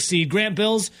 the 6 seed. Grant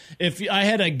Bills, if I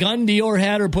had a gun to your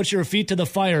head or put your feet to the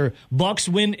fire, Bucks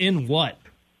win in what?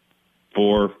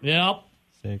 4. Yep.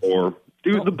 6. 4.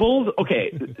 Dude, the Bulls,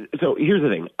 okay, so here's the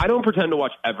thing. I don't pretend to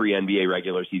watch every NBA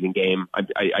regular season game. I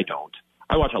don't.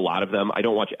 I watch a lot of them. I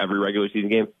don't watch every regular season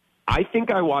game. I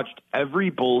think I watched every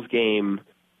Bulls game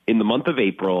in the month of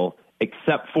April,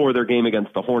 except for their game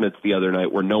against the Hornets the other night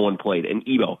where no one played. And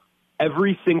Ebo,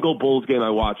 every single Bulls game I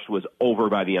watched was over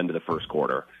by the end of the first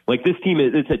quarter. Like this team,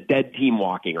 it's a dead team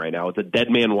walking right now. It's a dead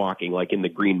man walking like in the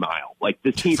Green Mile. Like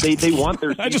this team, they want their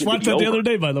season I just watched that the other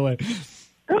day, by the way.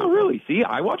 Oh, really? See,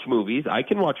 I watch movies. I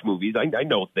can watch movies. I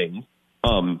know things.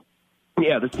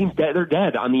 Yeah, this team's dead. They're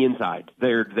dead on the inside.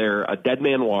 They're a dead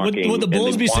man walking. Would the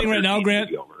Bulls be saying right now,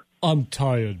 Grant? I'm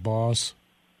tired, boss.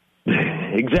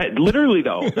 Exactly. Literally,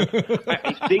 though,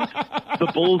 I think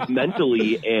the Bulls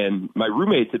mentally, and my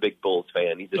roommate's a big Bulls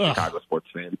fan. He's a Chicago sports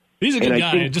fan. He's a good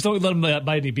guy. Just don't let him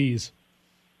bite any bees.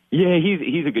 Yeah,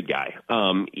 he's a good guy.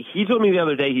 He told me the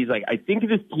other day, he's like, I think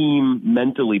this team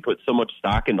mentally put so much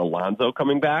stock into Lonzo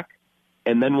coming back,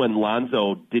 and then when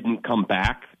Lonzo didn't come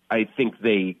back, I think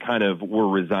they kind of were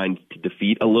resigned to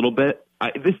defeat a little bit.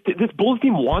 This Bulls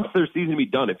team wants their season to be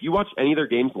done. If you watch any of their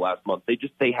games last month,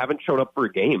 they haven't showed up for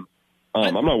a game.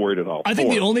 I'm not worried at all. I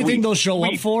think the only thing they'll show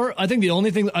up for, I think the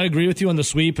only thing, I agree with you on the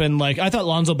sweep, and like I thought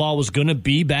Lonzo Ball was going to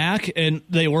be back, and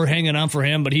they were hanging on for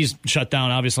him, but he's shut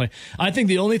down, obviously. I think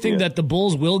the only thing that the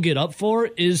Bulls will get up for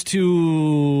is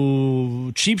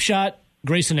to cheap shot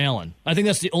Grayson Allen. I think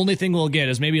that's the only thing we'll get,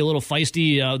 is maybe a little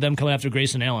feisty, them coming after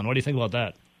Grayson Allen. What do you think about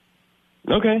that?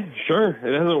 Okay, sure.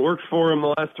 It hasn't worked for him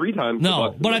the last 3 times.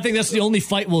 No, but I think that's the only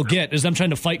fight we'll get, is them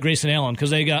trying to fight Grayson Allen, because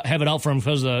they have it out for him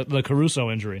because of the Caruso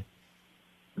injury.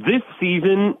 This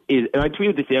season is, and I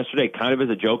tweeted this yesterday kind of as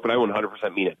a joke, but I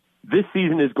 100% mean it. This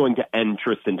season is going to end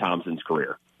Tristan Thompson's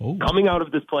career. Ooh. Coming out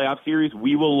of this playoff series,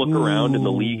 we will look around in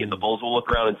the league, and the Bulls will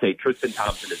look around and say, Tristan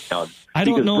Thompson is done. I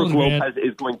don't know, Brook Lopez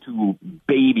is going to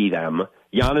baby them.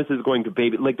 Giannis is going to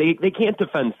baby. Like, they can't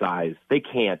defend size. They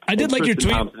can't. I did like your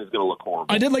tweet. Thompson is going to look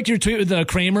horrible. I did like your tweet with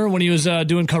Kramer when he was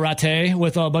doing karate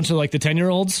with a bunch of like the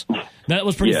 10-year-olds. That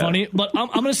was pretty funny. But I'm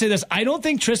going to say this. I don't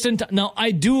think Tristan... Now,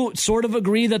 I do sort of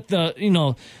agree that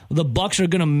the Bucks are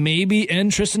going to maybe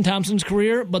end Tristan Thompson's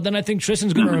career, but then I think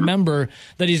Tristan's going to remember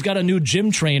that he's got a new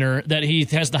gym trainer that he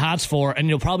has the hots for, and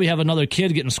he'll probably have another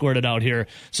kid getting squirted out here.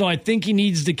 So I think he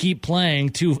needs to keep playing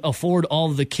to afford all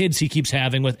of the kids he keeps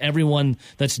having with everyone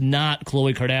that's not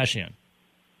Khloe Kardashian.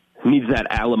 Needs that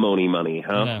alimony money,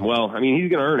 huh? Yeah. Well, I mean, he's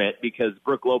going to earn it because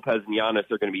Brooke Lopez and Giannis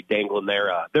are going to be dangling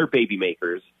their baby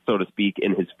makers, so to speak,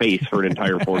 in his face for an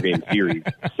entire 4-game series.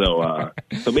 So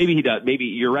maybe he does. Maybe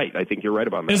you're right. I think you're right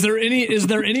about that. Is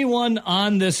there anyone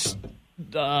on this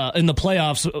in the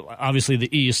playoffs, obviously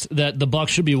the East, that the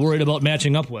Bucks should be worried about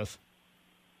matching up with?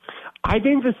 I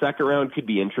think the second round could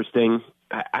be interesting.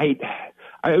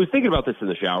 I was thinking about this in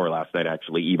the shower last night,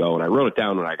 actually, Ebo, and I wrote it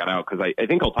down when I got out because I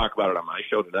think I'll talk about it on my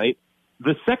show tonight.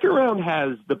 The second round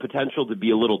has the potential to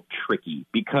be a little tricky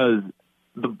because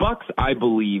the Bucks, I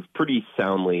believe, pretty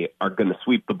soundly are going to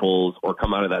sweep the Bulls or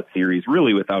come out of that series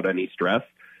really without any stress.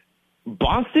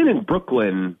 Boston and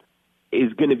Brooklyn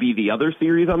is going to be the other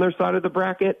series on their side of the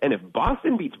bracket, and if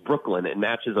Boston beats Brooklyn and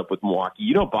matches up with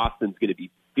Milwaukee, Boston's going to be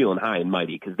feeling high and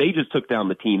mighty because they just took down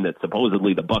the team that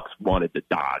supposedly the Bucks wanted to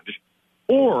dodge.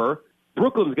 Or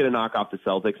Brooklyn's going to knock off the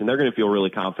Celtics, and they're going to feel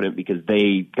really confident because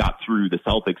they got through the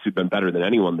Celtics, who've been better than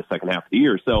anyone the second half of the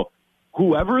year. So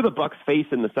whoever the Bucks face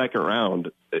in the second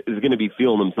round is going to be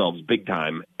feeling themselves big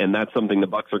time, and that's something the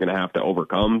Bucks are going to have to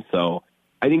overcome. So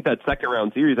I think that second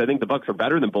round series, I think the Bucks are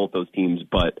better than both those teams,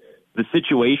 but the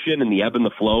situation and the ebb and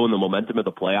the flow and the momentum of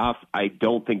the playoffs, I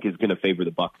don't think is going to favor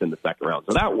the Bucks in the second round.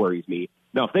 So that worries me.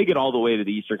 Now, if they get all the way to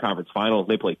the Eastern Conference Finals,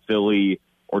 they play Philly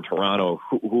or Toronto,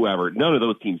 whoever, none of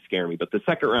those teams scare me. But the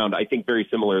second round, I think very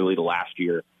similarly to last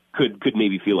year, could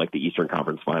maybe feel like the Eastern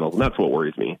Conference Finals, and that's what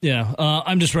worries me. Yeah,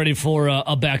 I'm just ready for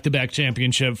a back-to-back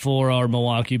championship for our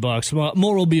Milwaukee Bucks.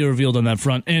 More will be revealed on that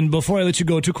front. And before I let you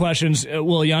go, 2 questions.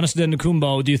 Will Giannis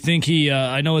Antetokounmpo, do you think he,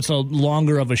 I know it's a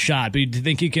longer of a shot, but do you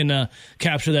think he can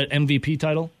capture that MVP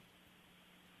title?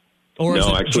 Or is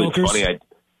it actually, Joker's? It's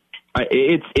funny.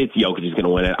 It's Jokic who's going to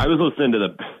win it. I was listening to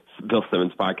the Bill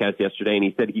Simmons podcast yesterday, and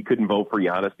he said he couldn't vote for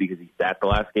Giannis because he sat the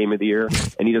last game of the year,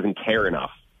 and he doesn't care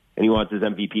enough, and he wants his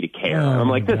MVP to care. I'm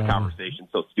like, this conversation's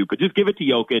so stupid. Just give it to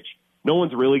Jokic. No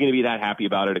one's really going to be that happy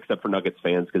about it except for Nuggets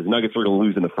fans because Nuggets are going to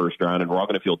lose in the first round, and we're all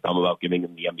going to feel dumb about giving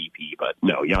him the MVP. But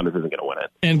no, Giannis isn't going to win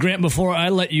it. And Grant, before I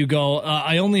let you go,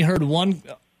 I only heard one.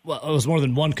 Well, it was more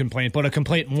than one complaint, but a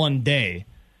complaint one day.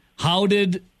 How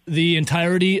did the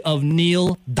entirety of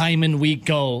Neil Diamond Week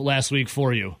go last week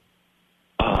for you?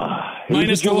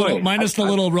 Minus the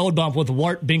little road bump with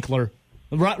Wart Binkler.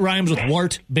 Rhymes with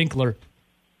Wart Binkler.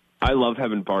 I love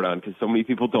having Bart on because so many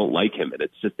people don't like him, and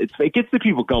it gets the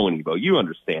people going, Ebo. You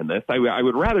understand this. I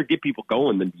would rather get people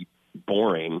going than be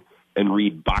boring and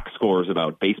read box scores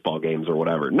about baseball games or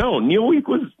whatever. No, Neil Week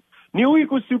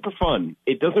was super fun.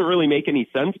 It doesn't really make any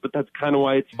sense, but that's kind of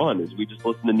why it's fun, is we just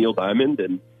listen to Neil Diamond,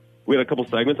 and we had a couple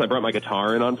segments. I brought my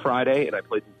guitar in on Friday, and I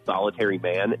played some Solitary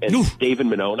Man, and David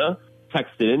Monona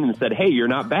texted in and said, "Hey, you're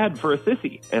not bad for a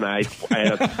sissy." And I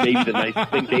maybe the nicest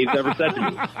thing Dave's ever said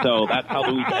to me. So that's how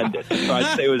the week ended. So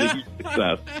I'd say it was a huge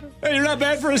success. Hey, you're not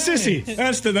bad for a sissy.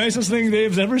 That's the nicest thing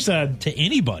Dave's ever said. To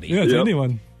anybody. Yeah, to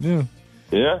anyone. Yeah.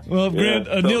 Yeah. Well, Grant,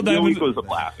 so Neil Diamond was a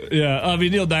blast. Yeah, I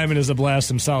mean, Neil Diamond is a blast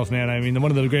himself, man. I mean,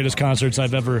 one of the greatest concerts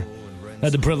I've ever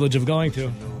had the privilege of going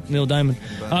to. Neil Diamond.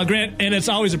 Grant, and it's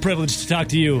always a privilege to talk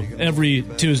to you every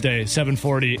Tuesday,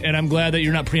 7:40. And I'm glad that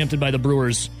you're not preempted by the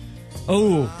Brewers.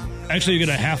 Oh, actually, you're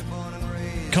gonna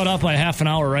cut off by half an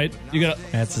hour, right? You got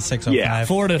that's a 6:05. Yeah.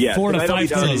 4 to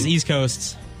 5:30. East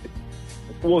Coast.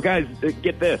 Well, guys,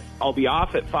 get this. I'll be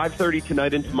off at 5:30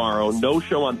 tonight and tomorrow. No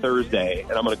show on Thursday,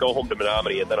 and I'm going to go home to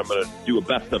Menominee, and then I'm going to do a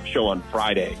best of show on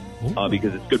Friday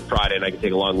because it's Good Friday, and I can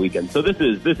take a long weekend. So this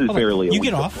is barely. You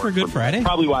get off for Good Friday?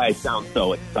 Probably why I sound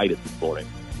so excited this morning.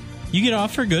 You get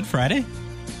off for Good Friday?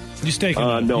 He's taking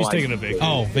a vacation.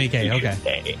 Oh, vacay.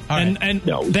 Okay. And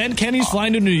then Kenny's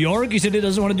flying to New York. He said he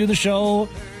doesn't want to do the show.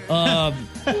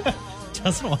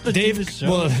 Doesn't want to do the show.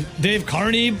 Well, Dave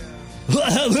Carney,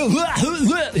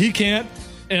 he can't.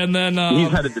 And then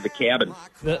he's headed to the cabin.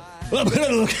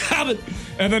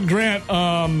 And then Grant,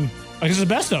 I guess it's the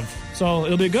best of. So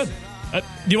it'll be good. Do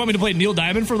you want me to play Neil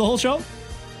Diamond for the whole show?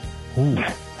 Ooh.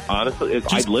 Honestly,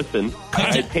 I'd listen.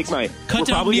 I'd take my cut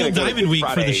to Neil Diamond Week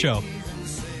for the show.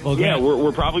 Well, yeah,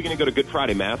 we're probably going to go to Good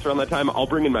Friday Mass around that time. I'll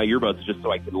bring in my earbuds just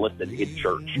so I can listen in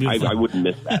church. I wouldn't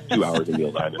miss that 2 hours of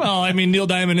Neil Diamond. Well, I mean, Neil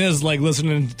Diamond is like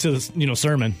listening to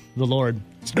sermon, the Lord.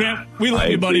 Grant, we love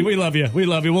you, buddy. We love you. We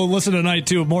love you. We'll listen tonight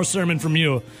too. More sermon from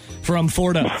you from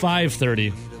 4 to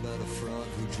 5:30.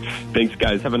 Thanks,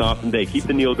 guys. Have an awesome day. Keep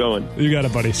the Neil going. You got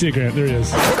it, buddy. See you, Grant. There he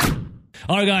is.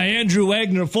 Our guy, Andrew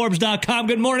Wagner, Forbes.com.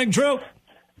 Good morning, Drew.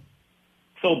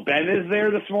 So Ben is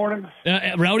there this morning?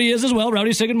 Rowdy is as well.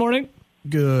 Rowdy, say good morning.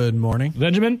 Good morning.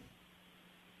 Benjamin?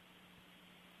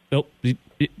 Nope.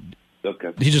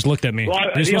 Okay. He just looked at me. Well,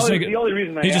 the only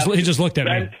reason I he just looked at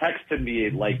Ben me. texted me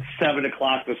at like 7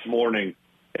 o'clock this morning,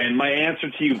 and my answer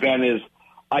to you, Ben, is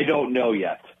I don't know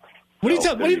yet. What are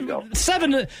you talking?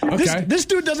 7. Okay. This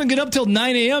dude doesn't get up till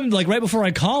 9 a.m. like right before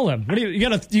I call him. What do you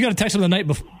gotta text him the night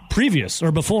previous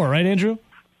or before, right, Andrew?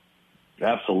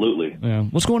 Absolutely. Yeah.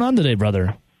 What's going on today,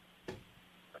 brother?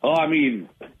 Oh, I mean,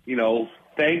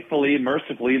 thankfully,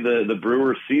 mercifully, the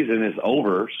Brewers season is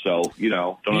over, so don't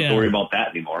have to worry about that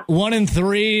anymore.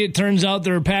 1-3. It turns out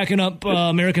they're packing up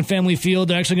American Family Field.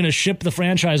 They're actually going to ship the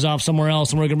franchise off somewhere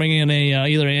else, and we're going to bring in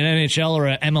either an NHL or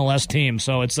an MLS team.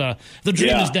 So it's the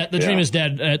dream is dead. The dream is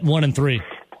dead at 1-3.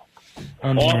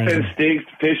 Offense stinks.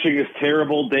 Pitching is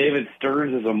terrible. David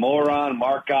Stearns is a moron.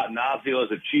 Mark Attanasio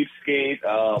is a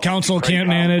cheapskate. Council can't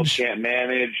manage.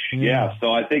 Yeah.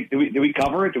 So I think, did we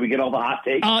cover it? Did we get all the hot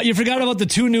takes? You forgot about the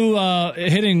two new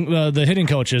hitting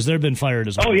coaches. They've been fired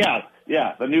as well. Oh, yeah.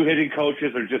 Yeah, the new hitting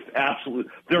coaches are just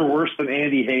they're worse than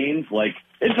Andy Haynes. Like,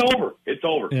 it's over. It's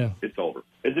over. Yeah. It's over.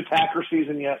 Is it Packer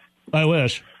season yet? I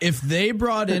wish. If they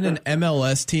brought in an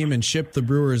MLS team and shipped the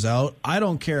Brewers out, I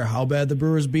don't care how bad the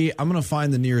Brewers be. I'm going to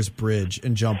find the nearest bridge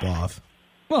and jump off.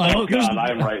 Well,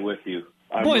 I'm right with you.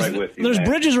 There's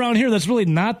bridges around here that's really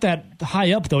not that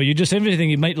high up, though. You just, everything,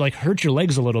 you might like hurt your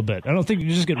legs a little bit. I don't think you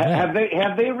just get wet.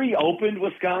 Have they reopened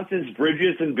Wisconsin's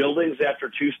bridges and buildings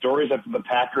after 2 stories after the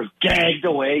Packers gagged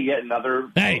away yet another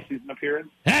postseason appearance?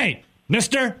 Hey,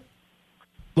 mister.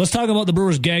 Let's talk about the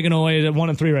Brewers gagging away at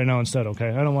 1-3 right now instead. Okay,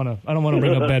 I don't want to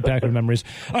bring up bad Packer memories.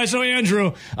 All right, so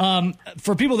Andrew,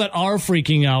 for people that are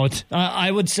freaking out,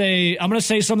 I would say I'm going to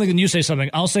say something and you say something.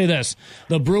 I'll say this: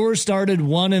 the Brewers started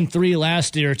 1-3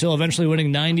 last year, till eventually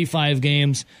winning 95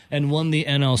 games and won the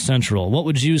NL Central. What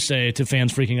would you say to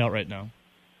fans freaking out right now?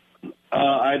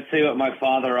 I'd say what my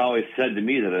father always said to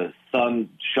me, that a sun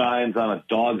shines on a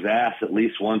dog's ass at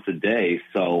least once a day.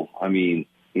 So, I mean,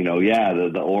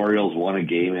 the Orioles won a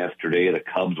game yesterday. The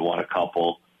Cubs won a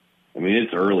couple. I mean,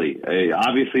 it's early.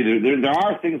 Obviously, there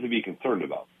are things to be concerned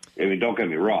about. I mean, don't get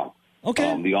me wrong.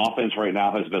 Okay. The offense right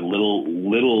now has been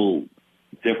little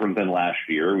different than last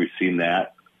year. We've seen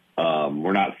that.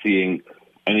 We're not seeing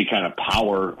any kind of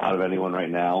power out of anyone right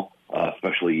now,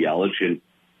 especially Yelich. And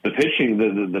the pitching,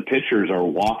 the pitchers are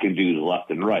walking dudes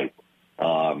left and right.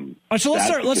 All right, so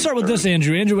let's start with this,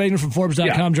 Andrew. Andrew Wagner from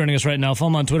Forbes.com joining us right now. Follow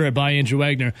him on Twitter at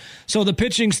 @ByAndrewWagner. So the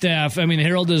pitching staff, I mean,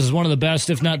 Harold is one of the best,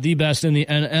 if not the best, in the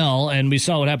NL, and we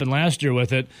saw what happened last year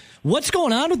with it. What's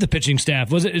going on with the pitching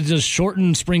staff? Was it just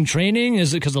shortened spring training?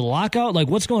 Is it because of the lockout? Like,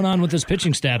 what's going on with this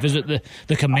pitching staff? Is it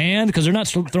the command? Because they're not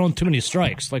throwing too many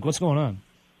strikes. Like, what's going on?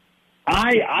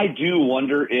 I do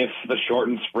wonder if the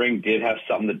shortened spring did have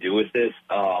something to do with this.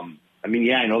 I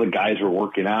mean, I know the guys were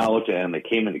working out and they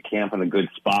came into camp in a good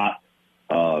spot.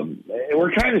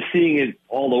 We're kind of seeing it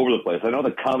all over the place. I know the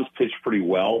Cubs pitched pretty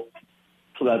well,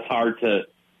 so that's hard to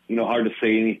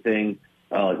say anything.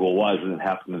 Why doesn't it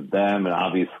happen to them? And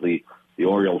obviously the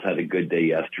Orioles had a good day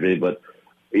yesterday, but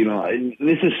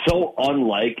this is so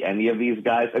unlike any of these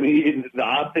guys. I mean, the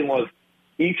odd thing was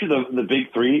each of the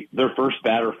big three, their first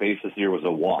batter faced this year was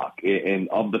a walk, and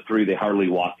of the 3, they hardly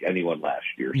walked anyone last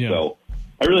year. Yeah. So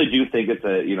I really do think it's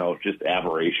a just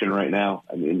aberration right now.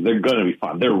 I mean, they're going to be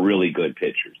fun. They're really good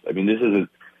pitchers. I mean, this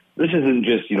isn't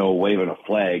just waving a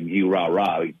flag, you rah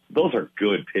rah. Those are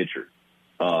good pitchers.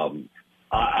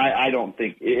 I don't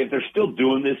think if they're still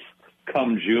doing this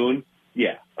come June,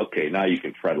 okay, now you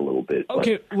can fret a little bit.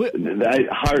 Okay, I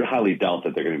highly doubt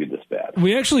that they're going to be this bad.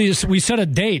 We set a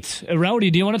date.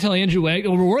 Rowdy, do you want to tell Andrew Wagner?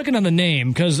 We're working on the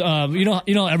name because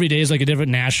every day is like a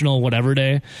different national whatever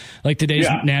day. Like today's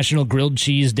National Grilled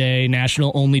Cheese Day,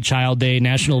 National Only Child Day,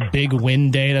 National Big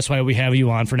Wind Day. That's why we have you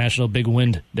on for National Big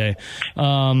Wind Day.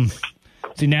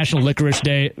 The National Licorice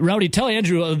Day. Rowdy, tell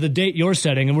Andrew the date you're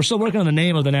setting, and we're still working on the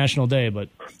name of the national day. But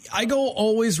I go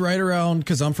always right around,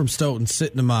 because I'm from Stoughton,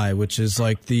 Sittemai, which is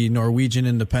like the Norwegian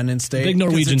Independence Day. Big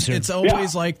Norwegians here. It's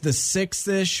always like the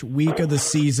 6th-ish week of the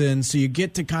season, so you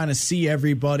get to kind of see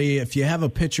everybody. If you have a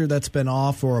pitcher that's been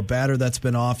off or a batter that's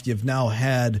been off, you've now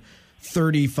had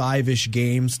 35-ish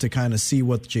games to kind of see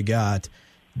what you got.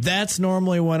 That's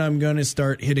normally when I'm going to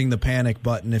start hitting the panic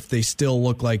button if they still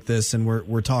look like this, and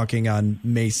we're talking on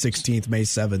May 16th, May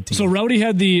 17th. So Rowdy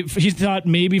he thought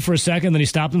maybe for a second, then he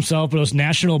stopped himself, but it was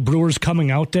National Brewers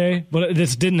Coming Out Day, but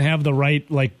this didn't have the right,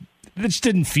 just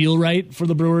didn't feel right for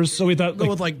the Brewers. So we thought Go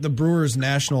with like the Brewers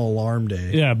National Alarm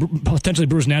Day. Yeah, potentially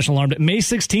Brewers National Alarm Day. May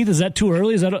 16th, is that too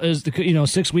early? Is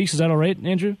 6 weeks? Is that all right,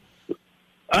 Andrew?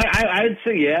 I'd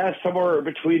say, yeah, somewhere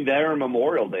between there and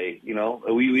Memorial Day.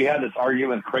 We had this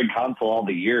argument with Craig Counsell all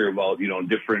the year about,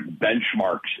 different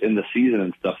benchmarks in the season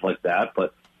and stuff like that.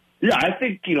 But, yeah, I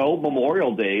think,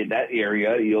 Memorial Day, that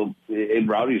area, and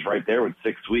Rowdy's right there with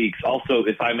 6 weeks. Also,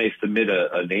 if I may submit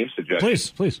a name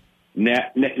suggestion. Please.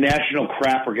 National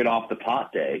Crap or Get Off the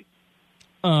Pot Day.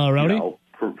 Rowdy?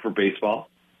 For baseball.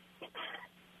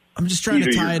 I'm just trying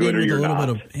to tie it in with a little bit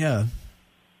of, yeah.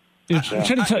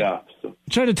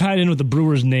 Try to tie it in with the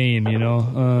Brewers' name,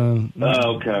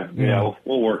 okay. Yeah,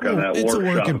 we'll work on that. It's a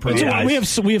work in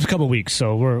progress. We have a couple weeks,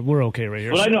 so we're okay right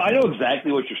here. But I know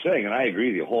exactly what you're saying, and I agree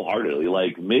with you wholeheartedly.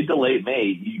 Like mid to late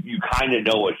May, you kind of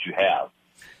know what you have.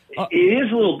 It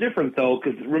is a little different though,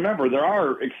 because remember there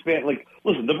are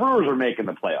listen, the Brewers are making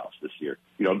the playoffs this year.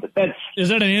 Is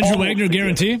that an Andrew Wagner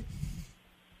guarantee?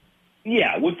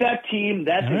 Yeah, with that team,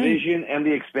 that division, and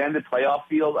the expanded playoff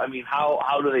field, I mean,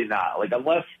 how do they not? Like,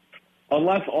 unless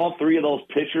all three of those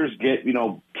pitchers get,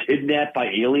 kidnapped by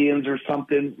aliens or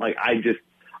something, like,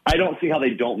 I don't see how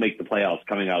they don't make the playoffs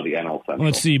coming out of the NL Central.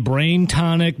 Let's see, brain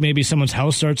tonic, maybe someone's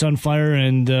house starts on fire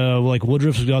and,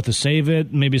 Woodruff will go out to save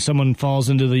it. Maybe someone falls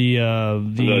into the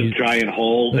giant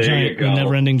hole. You go. The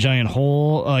never-ending giant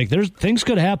hole. Like, things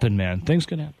could happen, man. Things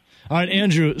could happen. All right,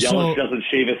 Andrew. Yelich doesn't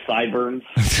shave his sideburns.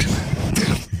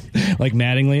 Like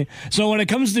Mattingly. So when it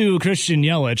comes to Christian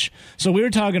Yelich, so we were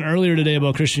talking earlier today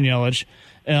about Christian Yelich,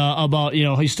 about,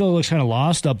 he still looks kind of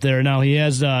lost up there. Now he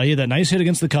had that nice hit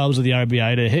against the Cubs with the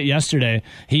RBI to hit yesterday.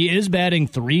 He is batting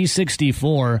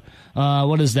 .364.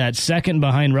 What is that? Second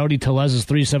behind Rowdy Tellez's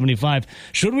 .375.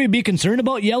 Should we be concerned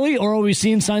about Yelich, or are we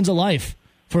seeing signs of life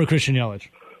for Christian Yelich?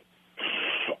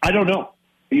 I don't know.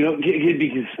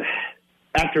 Because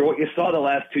after what you saw the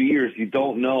last 2 years, you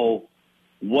don't know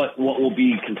what will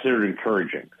be considered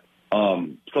encouraging.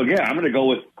 So again, I'm going to go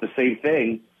with the same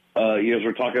thing. As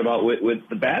we're talking about with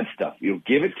the bad stuff.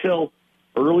 Give it till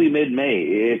early mid-May.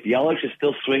 If Yelich is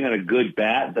still swinging a good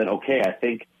bat, then okay, I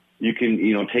think you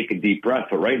can take a deep breath.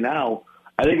 But right now,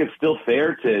 I think it's still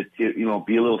fair to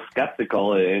be a little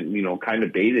skeptical and kind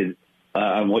of baited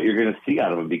on what you're going to see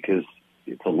out of him, because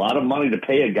it's a lot of money to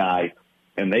pay a guy,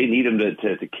 and they need him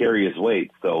to carry his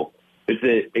weight. So it's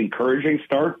an encouraging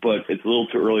start, but it's a little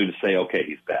too early to say, okay,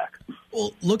 he's back.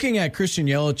 Well, looking at Christian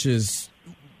Yelich's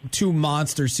 2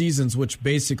 monster seasons, which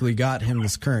basically got him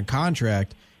this current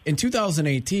contract, in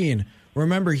 2018,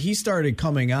 remember, he started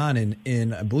coming on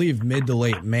in I believe, mid to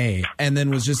late May, and then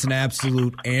was just an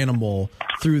absolute animal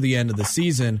through the end of the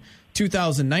season.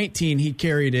 2019, he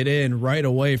carried it in right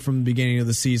away from the beginning of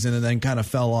the season and then kind of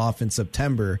fell off in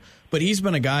September. But he's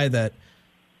been a guy that,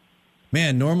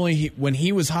 man, normally when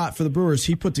he was hot for the Brewers,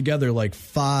 he put together like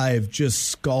 5 just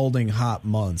scalding hot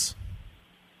months.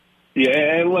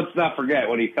 Yeah, and let's not forget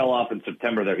when he fell off in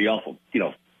September there, he also,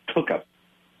 took a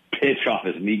pitch off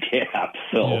his kneecap.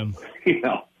 So, he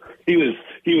was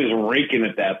raking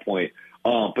at that point.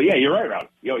 But yeah, you're right, Ron.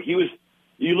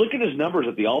 You look at his numbers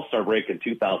at the All-Star break in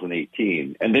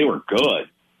 2018, and they were good,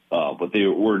 but they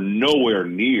were nowhere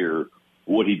near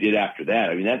what he did after that.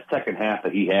 I mean, that second half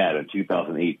that he had in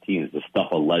 2018 is the stuff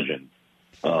of legend.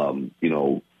 And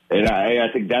I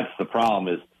think that's the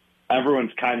problem is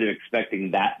everyone's kind of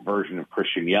expecting that version of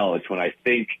Christian Yelich when I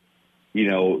think,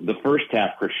 the first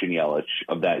half Christian Yelich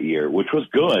of that year, which was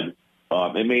good,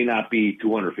 it may not be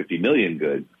 $250 million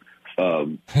good,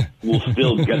 will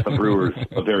still get the Brewers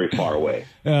very far away.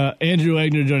 Andrew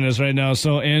Wagner joining us right now.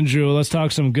 So, Andrew, let's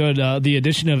talk some good. The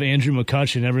addition of Andrew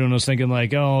McCutchen, everyone was thinking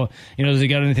like, oh, does he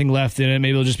got anything left in it?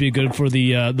 Maybe it'll just be good for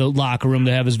the locker room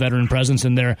to have his veteran presence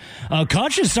in there.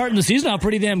 Kutch is starting the season out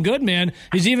pretty damn good, man.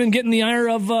 He's even getting the ire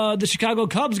of the Chicago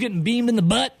Cubs getting beamed in the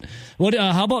butt.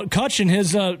 How about Kutch and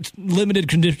his limited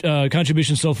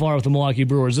contribution so far with the Milwaukee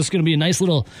Brewers? Is this going to be a nice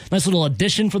little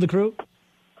addition for the crew?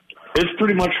 It's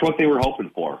pretty much what they were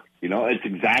hoping for. It's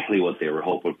exactly what they were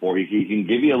hoping for. He can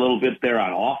give you a little bit there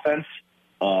on offense.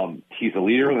 He's a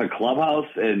leader in the clubhouse.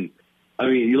 And, I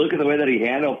mean, you look at the way that he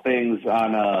handled things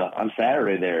on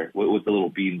Saturday there with the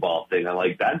little beanball thing. I'm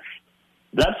like,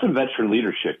 that's some veteran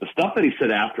leadership. The stuff that he said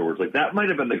afterwards, like, that might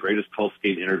have been the greatest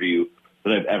post-game interview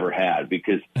that I've ever had.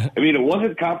 Because, I mean, it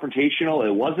wasn't confrontational.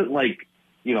 It wasn't like,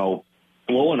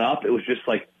 blowing up. It was just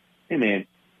like, hey, man,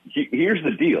 here's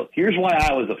the deal. Here's why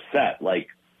I was upset. Like,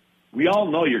 we all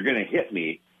know you're going to hit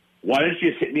me. Why didn't you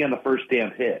just hit me on the first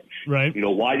damn pitch? Right.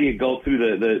 Why do you go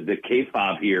through the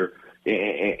K-fob here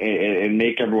and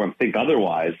make everyone think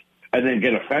otherwise and then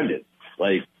get offended?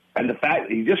 Like, And the fact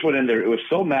that he just went in there, it was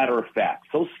so matter of fact,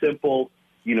 so simple,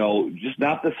 just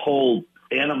not this whole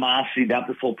animosity, not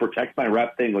this whole protect my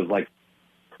rep thing. Was like,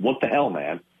 what the hell,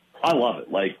 man? I love it.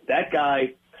 Like, that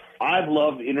guy, I've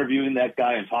loved interviewing that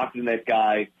guy and talking to that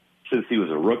guy since he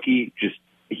was a rookie. Just,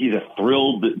 he's a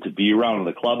thrill to be around in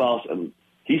the clubhouse, and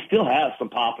he still has some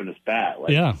pop in his bat.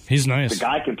 Like, yeah, he's nice. The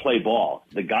guy can play ball.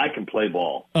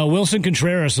 Wilson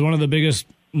Contreras is one of the biggest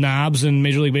knobs in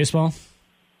Major League Baseball.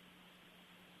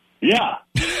 Yeah,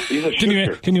 he's a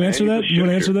shooter. Can you answer that? You want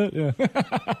to answer that? Yeah.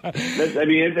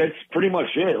 That's pretty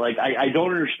much it. Like, I don't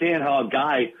understand how a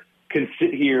guy can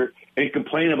sit here and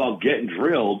complain about getting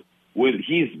drilled when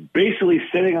he's basically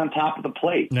sitting on top of the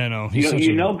plate. No.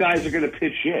 You know guys are going to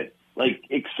pitch in. Like,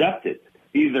 accept it.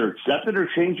 Either accept it or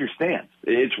change your stance.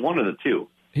 It's one of the two.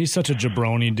 He's such a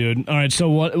jabroni, dude. All right, so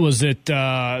what was it?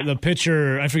 The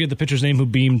pitcher, I forget the pitcher's name who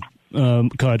beamed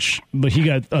Kutch, but he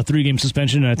got a 3-game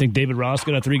suspension, and I think David Ross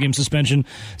got a 3-game suspension.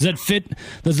 Does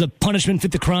the punishment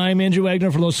fit the crime, Andrew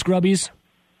Wagner, for those scrubbies?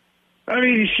 I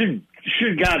mean, he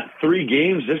should have got 3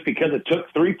 games just because it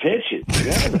took 3 pitches.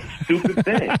 That's a stupid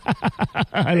thing.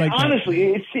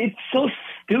 Honestly, it's so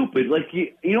stupid. Like,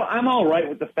 I'm all right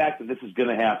with the fact that this is going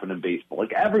to happen in baseball.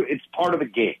 Like, it's part of the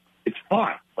game. It's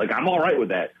fine. Like, I'm all right with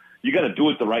that. You got to do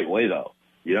it the right way, though.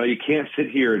 You can't sit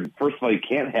here and, first of all, you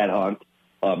can't headhunt.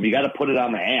 You got to put it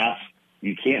on the ass.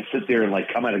 You can't sit there and,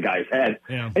 come at a guy's head.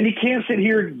 Yeah. And you can't sit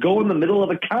here and go in the middle of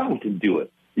a count and do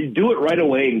it. You do it right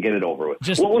away and get it over with.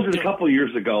 What was it a couple of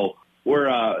years ago where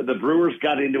the Brewers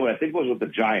got into it? I think it was with the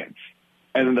Giants.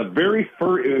 And then the very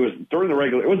first, it was during the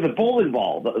regular, it was the bowling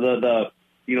ball, the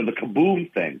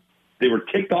kaboom thing. They were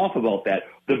ticked off about that.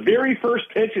 The very first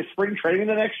pitch of spring training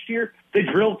the next year, they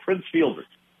drilled Prince Fielder.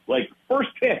 Like, first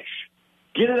pitch.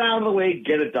 Get it out of the way,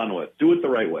 get it done with. Do it the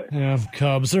right way. Yeah,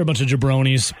 Cubs, they're a bunch of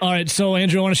jabronis. All right, so,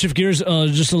 Andrew, I want to shift gears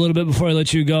just a little bit before I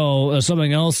let you go.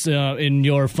 Something else in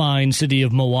your fine city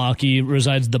of Milwaukee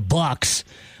resides the Bucks.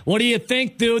 What do you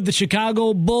think, dude? The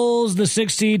Chicago Bulls, the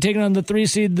 6 seed, taking on the 3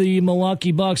 seed, the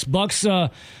Milwaukee Bucks. Bucks, I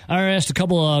asked a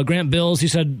couple Grant Bills. He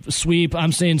said sweep.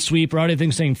 I'm saying sweep. Rowdy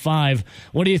thinks saying 5.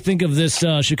 What do you think of this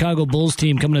Chicago Bulls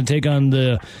team coming to take on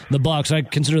the Bucks? I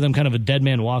consider them kind of a dead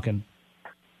man walking.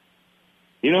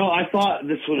 I thought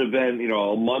this would have been,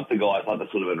 a month ago, I thought this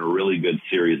would have been a really good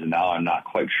series, and now I'm not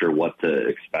quite sure what to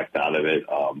expect out of it.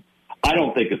 I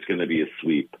don't think it's going to be a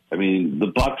sweep. I mean, the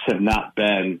Bucks have not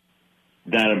been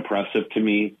that impressive to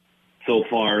me so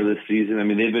far this season. I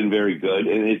mean, they've been very good,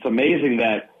 and it's amazing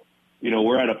that,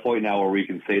 we're at a point now where we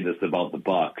can say this about the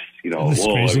Bucks.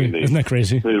 Crazy. Isn't that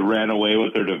crazy? They ran away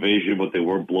with their division, but they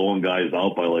weren't blowing guys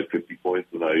out by 50 points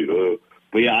tonight.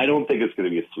 But, yeah, I don't think it's going to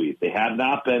be a sweep. They have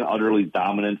not been utterly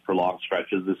dominant for long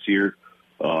stretches this year.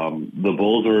 The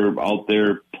Bulls are out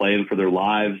there playing for their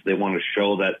lives. They want to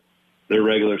show that their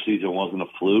regular season wasn't a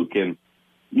fluke. And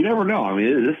you never know. I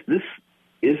mean,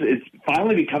 it's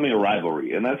finally becoming a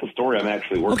rivalry, and that's a story I'm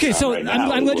actually working on right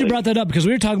now. I'm glad you brought that up, because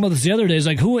we were talking about this the other day. It's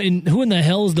like, who in the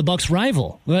hell is the Bucks'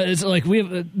 rival? It's like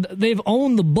they've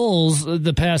owned the Bulls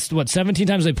the past 17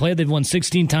 times they played. They've won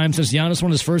 16 times since Giannis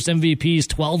won his first MVPs,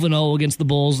 12-0 against the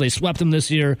Bulls. They swept them this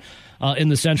year in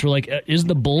the Central. Like, is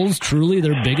the Bulls truly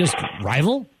their biggest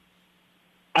rival?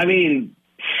 I mean,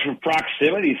 for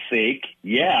proximity's sake,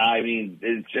 yeah. I mean,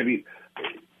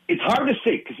 it's hard to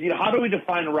say, because how do we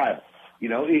define a rival?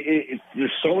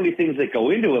 There's so many things that go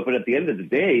into it, but at the end of the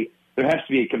day, there has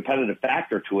to be a competitive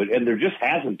factor to it, and there just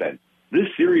hasn't been. This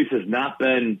series has not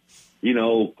been,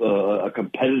 a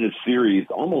competitive series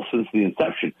almost since the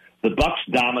inception. The Bucks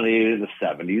dominated in the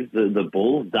 70s. The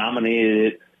Bulls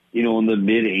dominated it, in the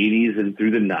mid-80s and through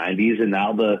the 90s, and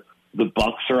now the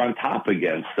Bucks are on top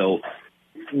again. So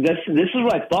this is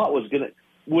what I thought was going to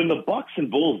 – when the Bucks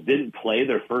and Bulls didn't play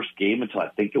their first game until I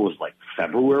think it was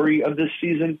February of this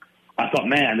season – I thought,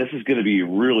 man, this is going to be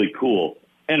really cool.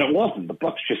 And it wasn't. The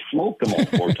Bucks just smoked them all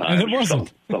 4 times. It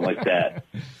wasn't. Something like that.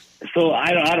 So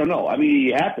I don't know. I mean,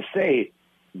 you have to say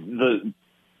the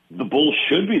Bulls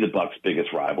should be the Bucks'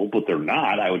 biggest rival, but they're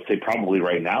not. I would say probably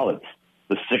right now it's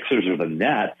the Sixers or the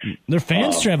Nets. Their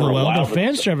fans travel well. Their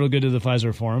fans travel good to the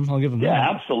Pfizer Forum. I'll give them that.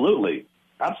 Yeah, absolutely.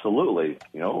 Absolutely.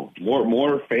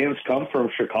 More fans come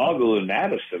from Chicago and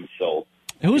Madison. So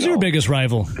who's your biggest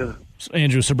rival,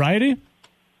 Andrew? Sobriety?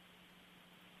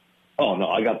 Oh, no,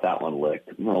 I got that one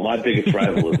licked. No, my biggest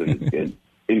rival is in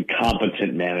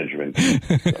incompetent management. So,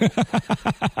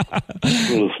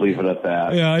 we'll just leave it at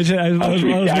that. Yeah, I was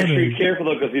actually careful,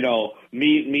 though, because,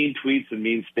 mean tweets and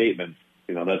mean statements,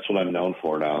 that's what I'm known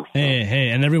for now. So. Hey,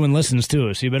 and everyone listens to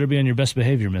us. So you better be on your best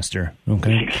behavior, mister.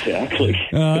 Okay? Exactly.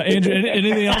 Andrew,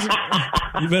 anything else?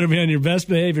 You better be on your best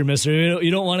behavior, mister. You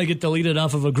don't want to get deleted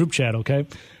off of a group chat, okay?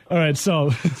 All right,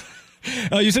 so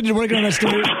you said you're working on that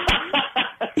story.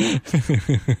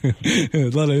 A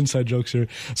lot of inside jokes here.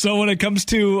 So when it comes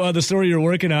to the story you're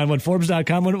working on,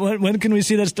 Forbes.com, when can we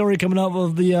see that story coming out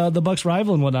of the Bucks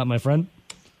rival and whatnot, my friend?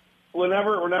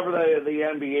 Whenever the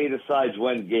NBA decides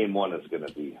when Game 1 is going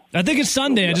to be. I think it's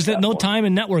Sunday. I just had no time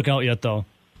and network out yet, though.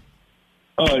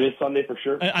 Oh, it is Sunday for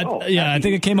sure? I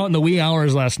think it came out in the wee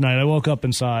hours last night. I woke up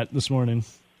and saw it this morning.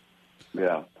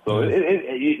 Yeah. So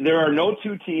there are no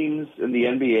two teams in the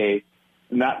NBA,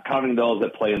 not counting those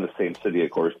that play in the same city, of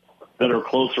course, that are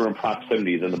closer in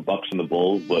proximity than the Bucks and the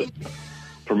Bulls. But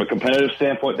from a competitive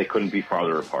standpoint, they couldn't be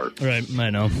farther apart. Right.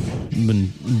 I know. I've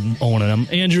been owning them.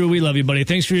 Andrew, we love you, buddy.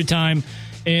 Thanks for your time.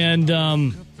 And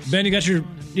Ben, you got your...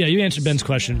 Yeah, you answered Ben's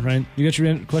question, right? You got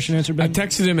your question answered, Ben? I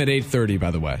texted him at 8:30,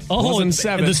 by the way. Oh, it wasn't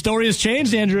 7. The story has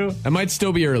changed, Andrew. I might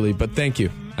still be early, but thank you.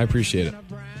 I appreciate it.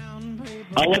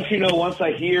 I'll let you know once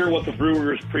I hear what the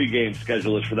Brewers pregame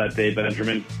schedule is for that day,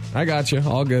 Benjamin. I got you.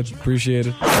 All good. Appreciate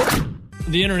it.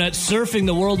 The internet, surfing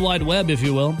the World Wide Web, if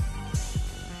you will.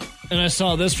 And I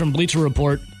saw this from Bleacher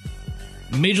Report.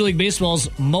 Major League Baseball's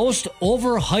most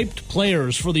overhyped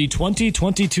players for the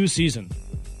 2022 season.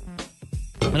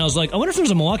 And I was like, I wonder if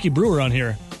there's a Milwaukee Brewer on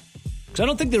here. Because I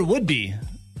don't think there would be.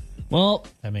 Well,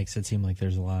 that makes it seem like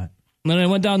there's a lot. Then I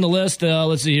went down the list.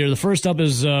 Let's see here. The first up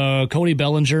is Cody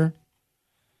Bellinger,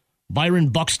 Byron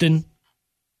Buxton,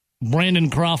 Brandon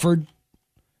Crawford,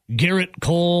 Garrett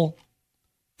Cole,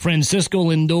 Francisco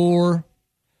Lindor,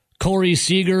 Corey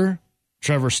Seager,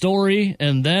 Trevor Story,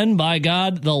 and then, by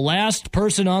God, the last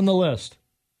person on the list.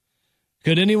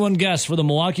 Could anyone guess for the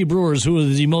Milwaukee Brewers who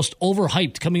is the most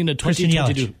overhyped coming into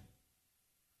 2022?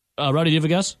 Rowdy, do you have a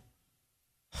guess?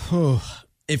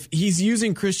 If he's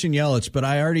using Christian Yelich, but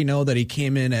I already know that he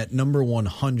came in at number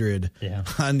 100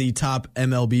 on the top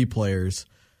MLB players.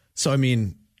 So, I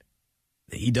mean,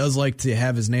 he does like to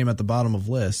have his name at the bottom of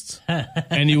lists.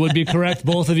 And you would be correct.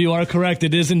 Both of you are correct.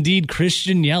 It is indeed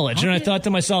Christian Yelich. And I thought to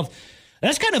myself,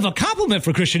 that's kind of a compliment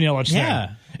for Christian Yelich.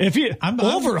 Yeah. Then. If you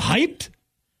overhyped?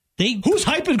 Who's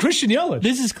hyping Christian Yelich?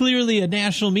 This is clearly a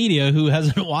national media who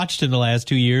hasn't watched in the last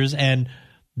 2 years, and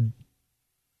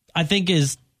I think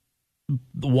is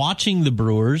watching the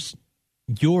Brewers.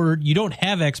 You don't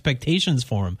have expectations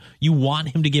for him. You want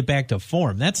him to get back to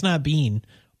form. That's not being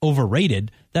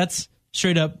overrated. That's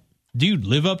straight up, dude,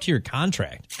 live up to your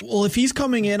contract. Well, if he's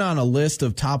coming in on a list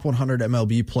of top 100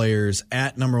 MLB players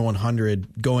at number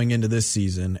 100 going into this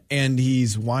season, and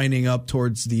he's winding up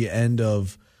towards the end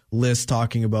of list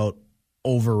talking about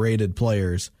overrated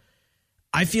players,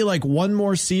 I feel like one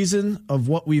more season of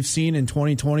what we've seen in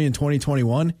 2020 and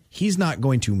 2021, he's not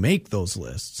going to make those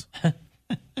lists.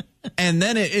 And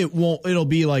then it'll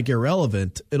be like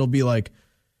irrelevant. It'll be like,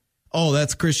 oh,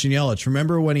 that's Christian Yelich.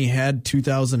 Remember when he had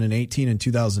 2018 and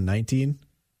 2019?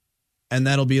 And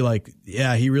that'll be like,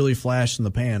 yeah, he really flashed in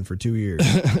the pan for 2 years.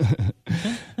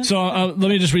 So let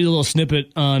me just read a little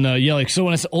snippet on Yelich. So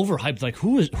when I said overhyped, like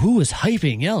who is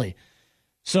hyping Yelich?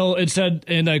 So it said,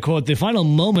 and I quote, the final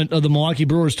moment of the Milwaukee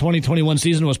Brewers 2021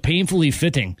 season was painfully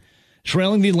fitting.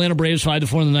 Trailing the Atlanta Braves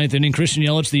 5-4 in the ninth inning, Christian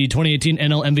Yelich, the 2018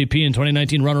 NL MVP and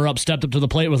 2019 runner-up, stepped up to the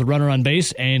plate with a runner on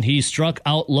base, and he struck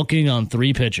out looking on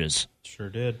 3 pitches. Sure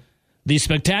did. The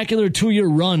spectacular 2-year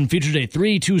run featured a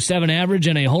 3.27 average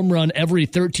and a home run every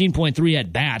 13.3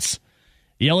 at-bats.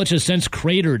 Yelich has since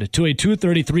cratered to a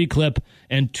 2.33 clip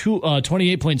and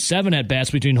 28.7 at-bats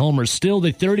between homers. Still,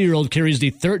 the 30-year-old carries the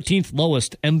 13th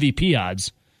lowest MVP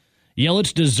odds.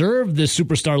 Yelich deserved this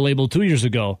superstar label 2 years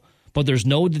ago, but there's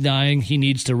no denying he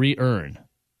needs to re-earn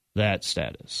that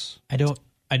status.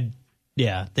 That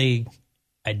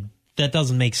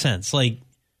doesn't make sense. Like,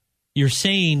 you're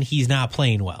saying he's not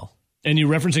playing well. And you're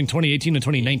referencing 2018 and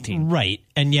 2019. Right,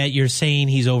 and yet you're saying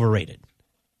he's overrated.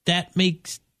 That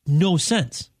makes no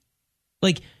sense.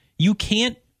 Like, you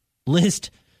can't list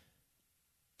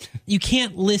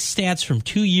stats from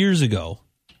 2 years ago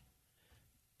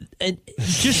and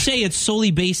just say it's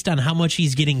solely based on how much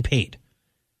he's getting paid.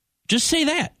 Just say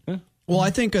that. Well,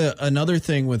 I think another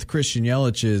thing with Christian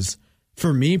Yelich is,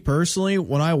 for me personally,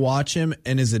 when I watch him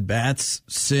and his at-bats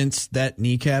since that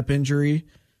kneecap injury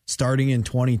starting in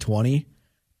 2020,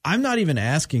 I'm not even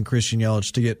asking Christian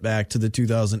Yelich to get back to the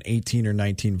 2018 or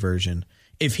 19 version.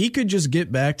 If he could just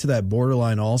get back to that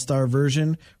borderline all-star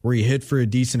version where he hit for a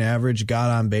decent average, got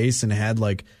on base, and had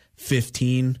like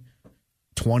 15,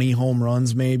 20 home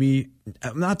runs maybe.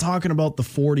 I'm not talking about the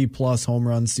 40-plus home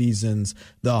run seasons,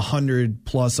 the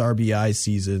 100-plus RBI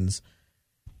seasons.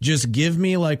 Just give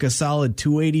me like a solid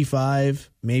 285,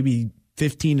 maybe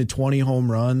 15 to 20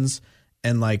 home runs,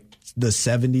 and like the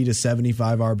 70 to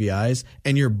 75 RBIs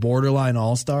and you're borderline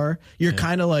all-star, you're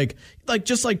kind of like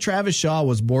just like Travis Shaw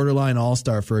was borderline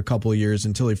all-star for a couple of years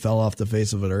until he fell off the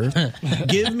face of the earth.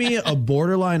 Give me a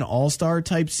borderline all-star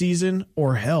type season,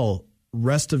 or hell,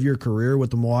 rest of your career with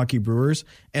the Milwaukee Brewers,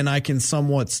 and I can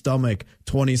somewhat stomach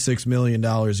 $26 million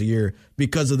a year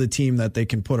because of the team that they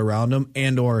can put around them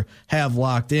and or have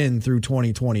locked in through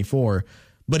 2024.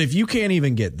 But if you can't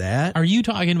even get that, are you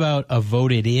talking about a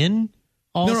voted in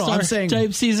all-star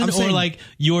type season, or like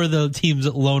you're the team's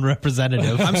lone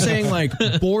representative? I'm saying like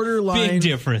borderline big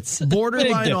difference.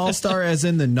 Borderline all-star, as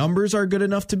in the numbers are good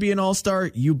enough to be an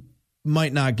all-star. You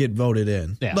might not get voted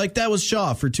in. Yeah. Like that was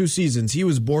Shaw for 2 seasons. He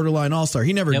was borderline all-star.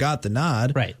 He never got the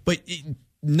nod. Right. But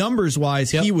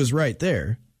numbers-wise, he was right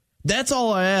there. That's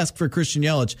all I ask for Christian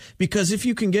Yelich, because if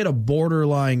you can get a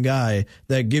borderline guy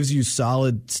that gives you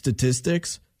solid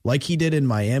statistics like he did in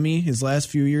Miami his last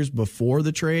few years before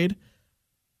the trade,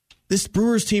 this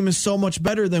Brewers team is so much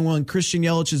better than when Christian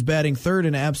Yelich is batting third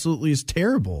and absolutely is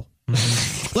terrible.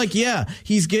 Like, yeah,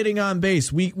 he's getting on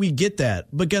base. We get that.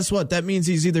 But guess what? That means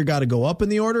he's either got to go up in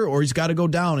the order or he's got to go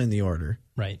down in the order.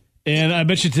 Right. And I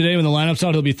bet you today when the lineup's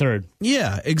out, he'll be third.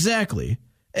 Yeah, exactly.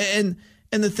 And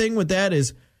the thing with that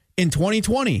is, in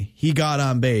 2020, he got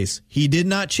on base. He did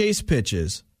not chase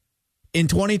pitches. In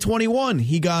 2021,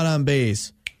 he got on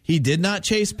base. He did not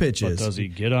chase pitches. But does he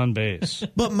get on base?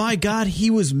 But my God, he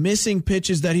was missing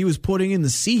pitches that he was putting in the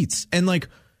seats. And like,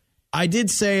 I did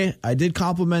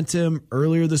compliment him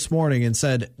earlier this morning and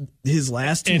said his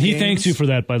last 2 games. And he games, thanks you for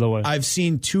that, by the way. I've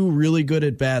seen 2 really good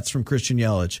at-bats from Christian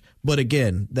Yelich. But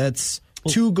again, that's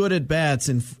 2 good at-bats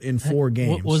in 4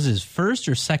 games. What was his first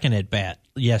or second at-bat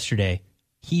yesterday?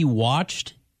 He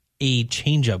watched a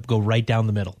changeup go right down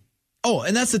the middle. Oh,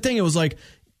 and that's the thing. It was like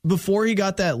before he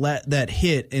got that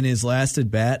hit in his last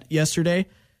at-bat yesterday,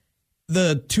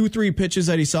 the 2-3 pitches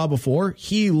that he saw before,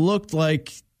 he looked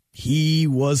like he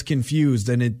was confused,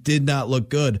 and it did not look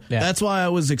good. Yeah. That's why I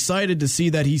was excited to see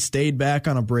that he stayed back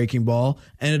on a breaking ball,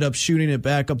 ended up shooting it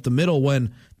back up the middle,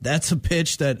 when that's a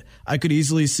pitch that I could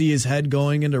easily see his head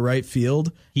going into right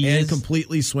field and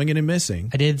completely swinging and missing.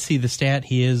 I did see the stat.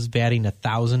 He is batting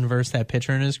 1,000 versus that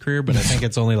pitcher in his career, but I think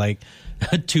it's only like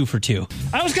 2 for 2.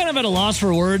 I was kind of at a loss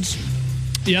for words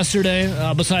yesterday,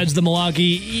 besides the Milwaukee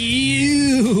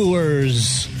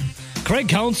Ewers. Craig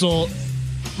Counsell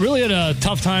really had a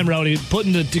tough time, Rowdy,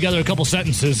 putting together a couple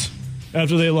sentences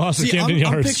after they lost at Camden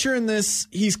Yards. I'm picturing this.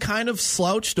 He's kind of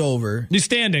slouched over. He's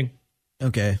standing.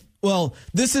 Okay. Well,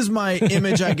 this is my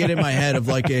image I get in my head of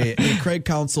like a Craig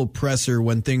Counsell presser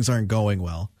when things aren't going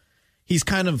well. He's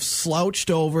kind of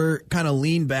slouched over, kind of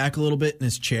leaned back a little bit in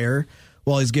his chair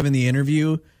while he's giving the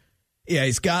interview. Yeah,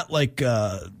 he's got like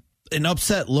an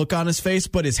upset look on his face,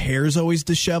 but his hair's always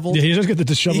disheveled. Yeah, he does get the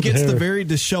disheveled hair. He gets the very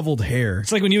disheveled hair.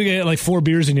 It's like when you get like 4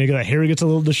 beers and your hair gets a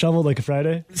little disheveled like a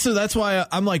Friday. So that's why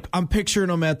I'm picturing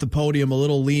him at the podium, a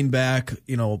little lean back,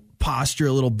 posture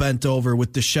a little bent over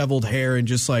with disheveled hair and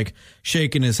just like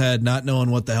shaking his head, not knowing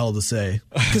what the hell to say.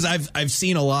 Because I've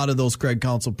seen a lot of those Craig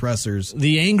Counsell pressers.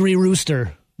 The Angry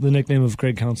Rooster, the nickname of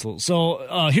Craig Counsell.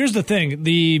 So here's the thing.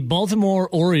 The Baltimore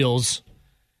Orioles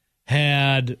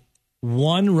had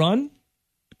 1 run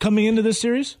coming into this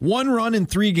series. 1 run in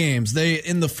 3 games.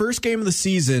 In the first game of the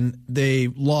season, they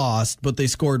lost, but they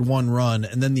scored 1 run.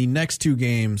 And then the next 2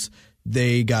 games,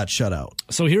 they got shut out.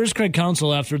 So here's Craig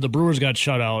Counsell after the Brewers got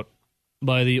shut out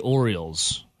by the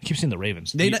Orioles. I keep saying the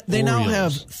Ravens. They now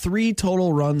have 3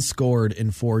 total runs scored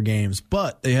in 4 games,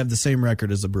 but they have the same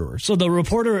record as the Brewers. So the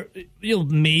reporter, you'll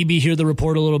maybe hear the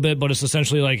report a little bit, but it's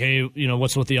essentially like, hey,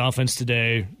 what's with the offense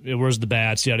today? Where's the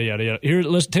bats? Yada, yada, yada. Here,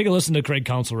 let's take a listen to Craig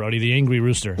Counsell, Rowdy, the Angry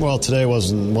Rooster. Well, today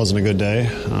wasn't a good day.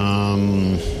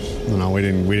 We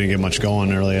didn't get much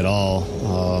going early at all.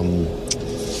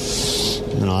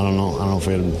 I don't know if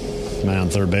we had a man on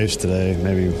third base today.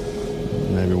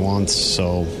 Maybe once,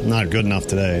 so not good enough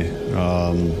today.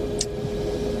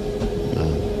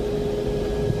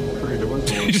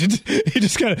 He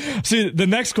just kind of see. The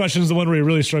next question is the one where he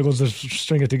really struggles to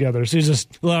string it together. So he's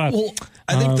just. Well,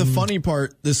 I think the funny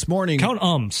part this morning. Count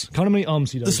how many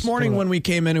ums he does. This morning when we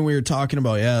came in and we were talking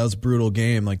about, it was a brutal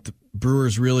game. Like the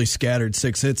Brewers really scattered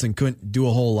 6 hits and couldn't do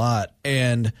a whole lot.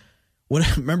 And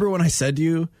remember when I said to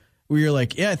you, we were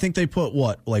like, I think they put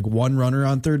like 1 runner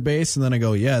on third base, and then I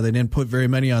go, they didn't put very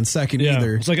many on second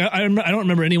either. It's like I don't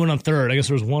remember anyone on third. I guess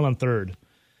there was 1 on third.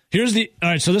 All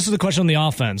right. So this is the question on the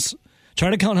offense. Try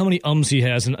to count how many ums he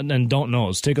has and don't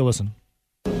knows. Take a listen.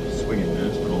 Swing and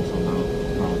miss, but also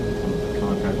not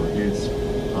contact or hits.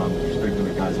 Respect to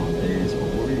the guys on base. But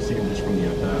what are you seeing just from the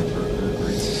at-bats? Or you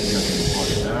guys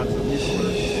any at-bats at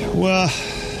least? Well,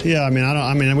 yeah.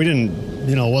 We didn't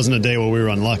it wasn't a day where we were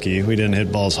unlucky. We didn't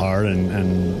hit balls hard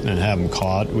and have them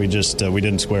caught. We just we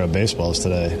didn't square up baseballs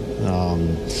today.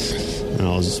 It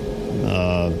was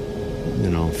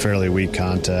fairly weak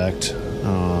contact.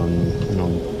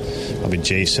 Probably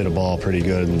Jace hit a ball pretty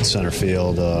good in center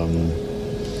field.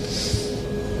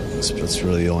 That's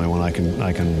really the only one I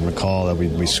can recall that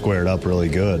we squared up really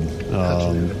good.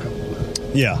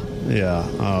 Yeah.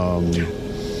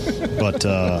 But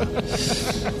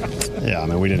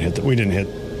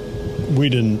we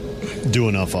didn't do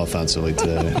enough offensively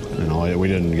today. We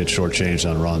didn't get shortchanged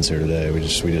on runs here today. We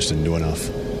just didn't do enough.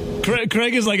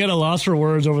 Craig is like at a loss for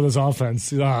words over this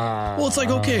offense. Well, it's like,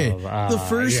 okay, the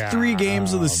first 3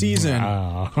 games of the season,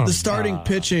 the starting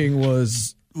pitching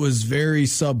was very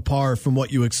subpar from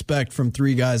what you expect from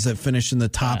 3 guys that finished in the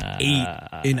top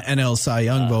 8 in NL Cy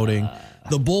Young voting.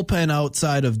 The bullpen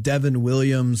outside of Devin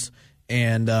Williams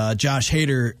and Josh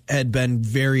Hader had been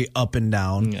very up and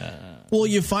down. Well,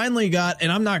 you finally got,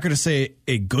 and I'm not going to say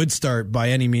a good start by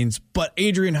any means, but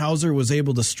Adrian Hauser was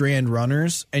able to strand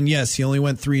runners. And yes, he only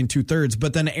went 3 2/3,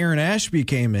 but then Aaron Ashby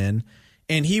came in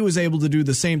and he was able to do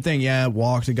the same thing. Yeah,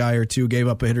 walked a guy or two, gave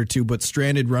up a hit or two, but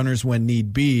stranded runners when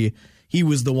need be. He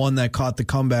was the one that caught the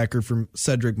comebacker from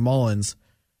Cedric Mullins.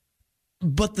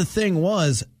 But the thing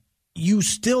was, you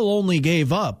still only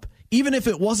gave up. Even if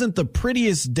it wasn't the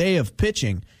prettiest day of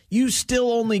pitching, you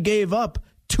still only gave up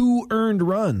 2 earned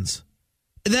runs.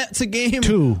 That's a game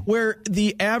where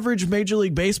the average Major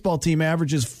League Baseball team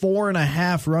averages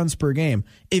 4.5 runs per game.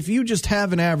 If you just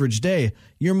have an average day,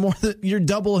 you're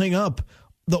doubling up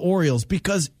the Orioles,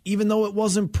 because even though it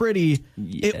wasn't pretty,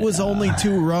 it was only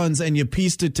 2 runs and you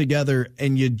pieced it together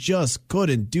and you just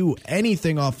couldn't do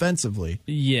anything offensively.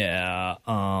 Yeah.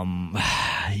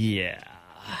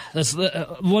 That's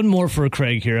one more for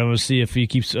Craig here. I'm going to see if he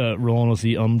keeps rolling with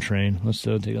the train. Let's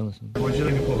take on this one. What did you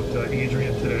think about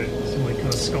Adrian today? It seemed like kind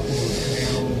of scuffled with the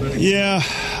command a little bit. Yeah,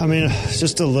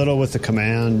 just a little with the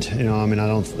command. I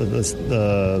don't.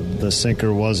 The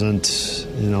sinker wasn't,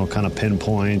 kind of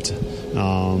pinpoint.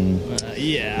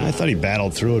 I thought he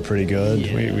battled through it pretty good.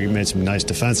 Yeah. We made some nice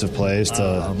defensive plays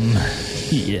to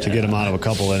get him out of a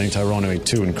couple innings. Tyrone made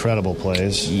 2 incredible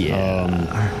plays.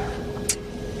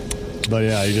 But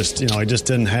yeah, he just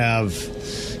didn't have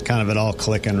kind of it all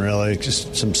clicking really.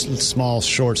 Just some small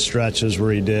short stretches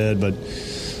where he did, but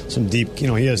some deep.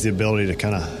 He has the ability to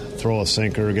kind of throw a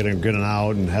sinker, get an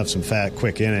out, and have some fat,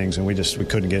 quick innings, and we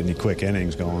couldn't get any quick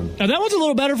innings going. Now that one's a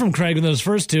little better from Craig than those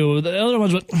first 2. The other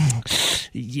ones, Well,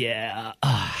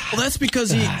 that's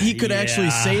because he could actually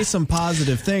say some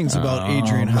positive things about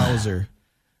Adrian Hauser.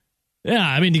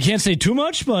 Yeah, you can't say too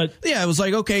much, but... Yeah, it was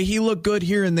like, okay, he looked good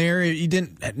here and there. He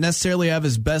didn't necessarily have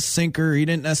his best sinker. He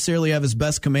didn't necessarily have his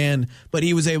best command, but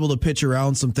he was able to pitch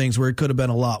around some things where it could have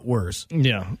been a lot worse.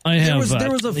 Yeah, there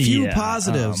was a few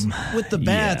positives. With the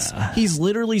bats, he's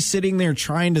literally sitting there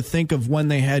trying to think of when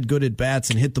they had good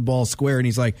at-bats and hit the ball square, and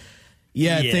he's like...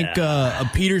 I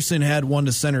think Peterson had one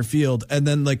to center field, and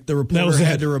then the reporter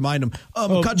had to remind him,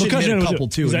 McCutcheon hit a couple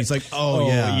too, and he's like,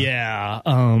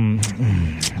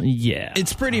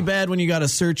 It's pretty bad when you got to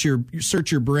search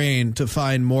your brain to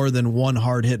find more than one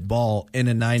hard hit ball in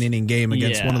a 9-inning game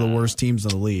against one of the worst teams in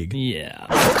the league. Yeah.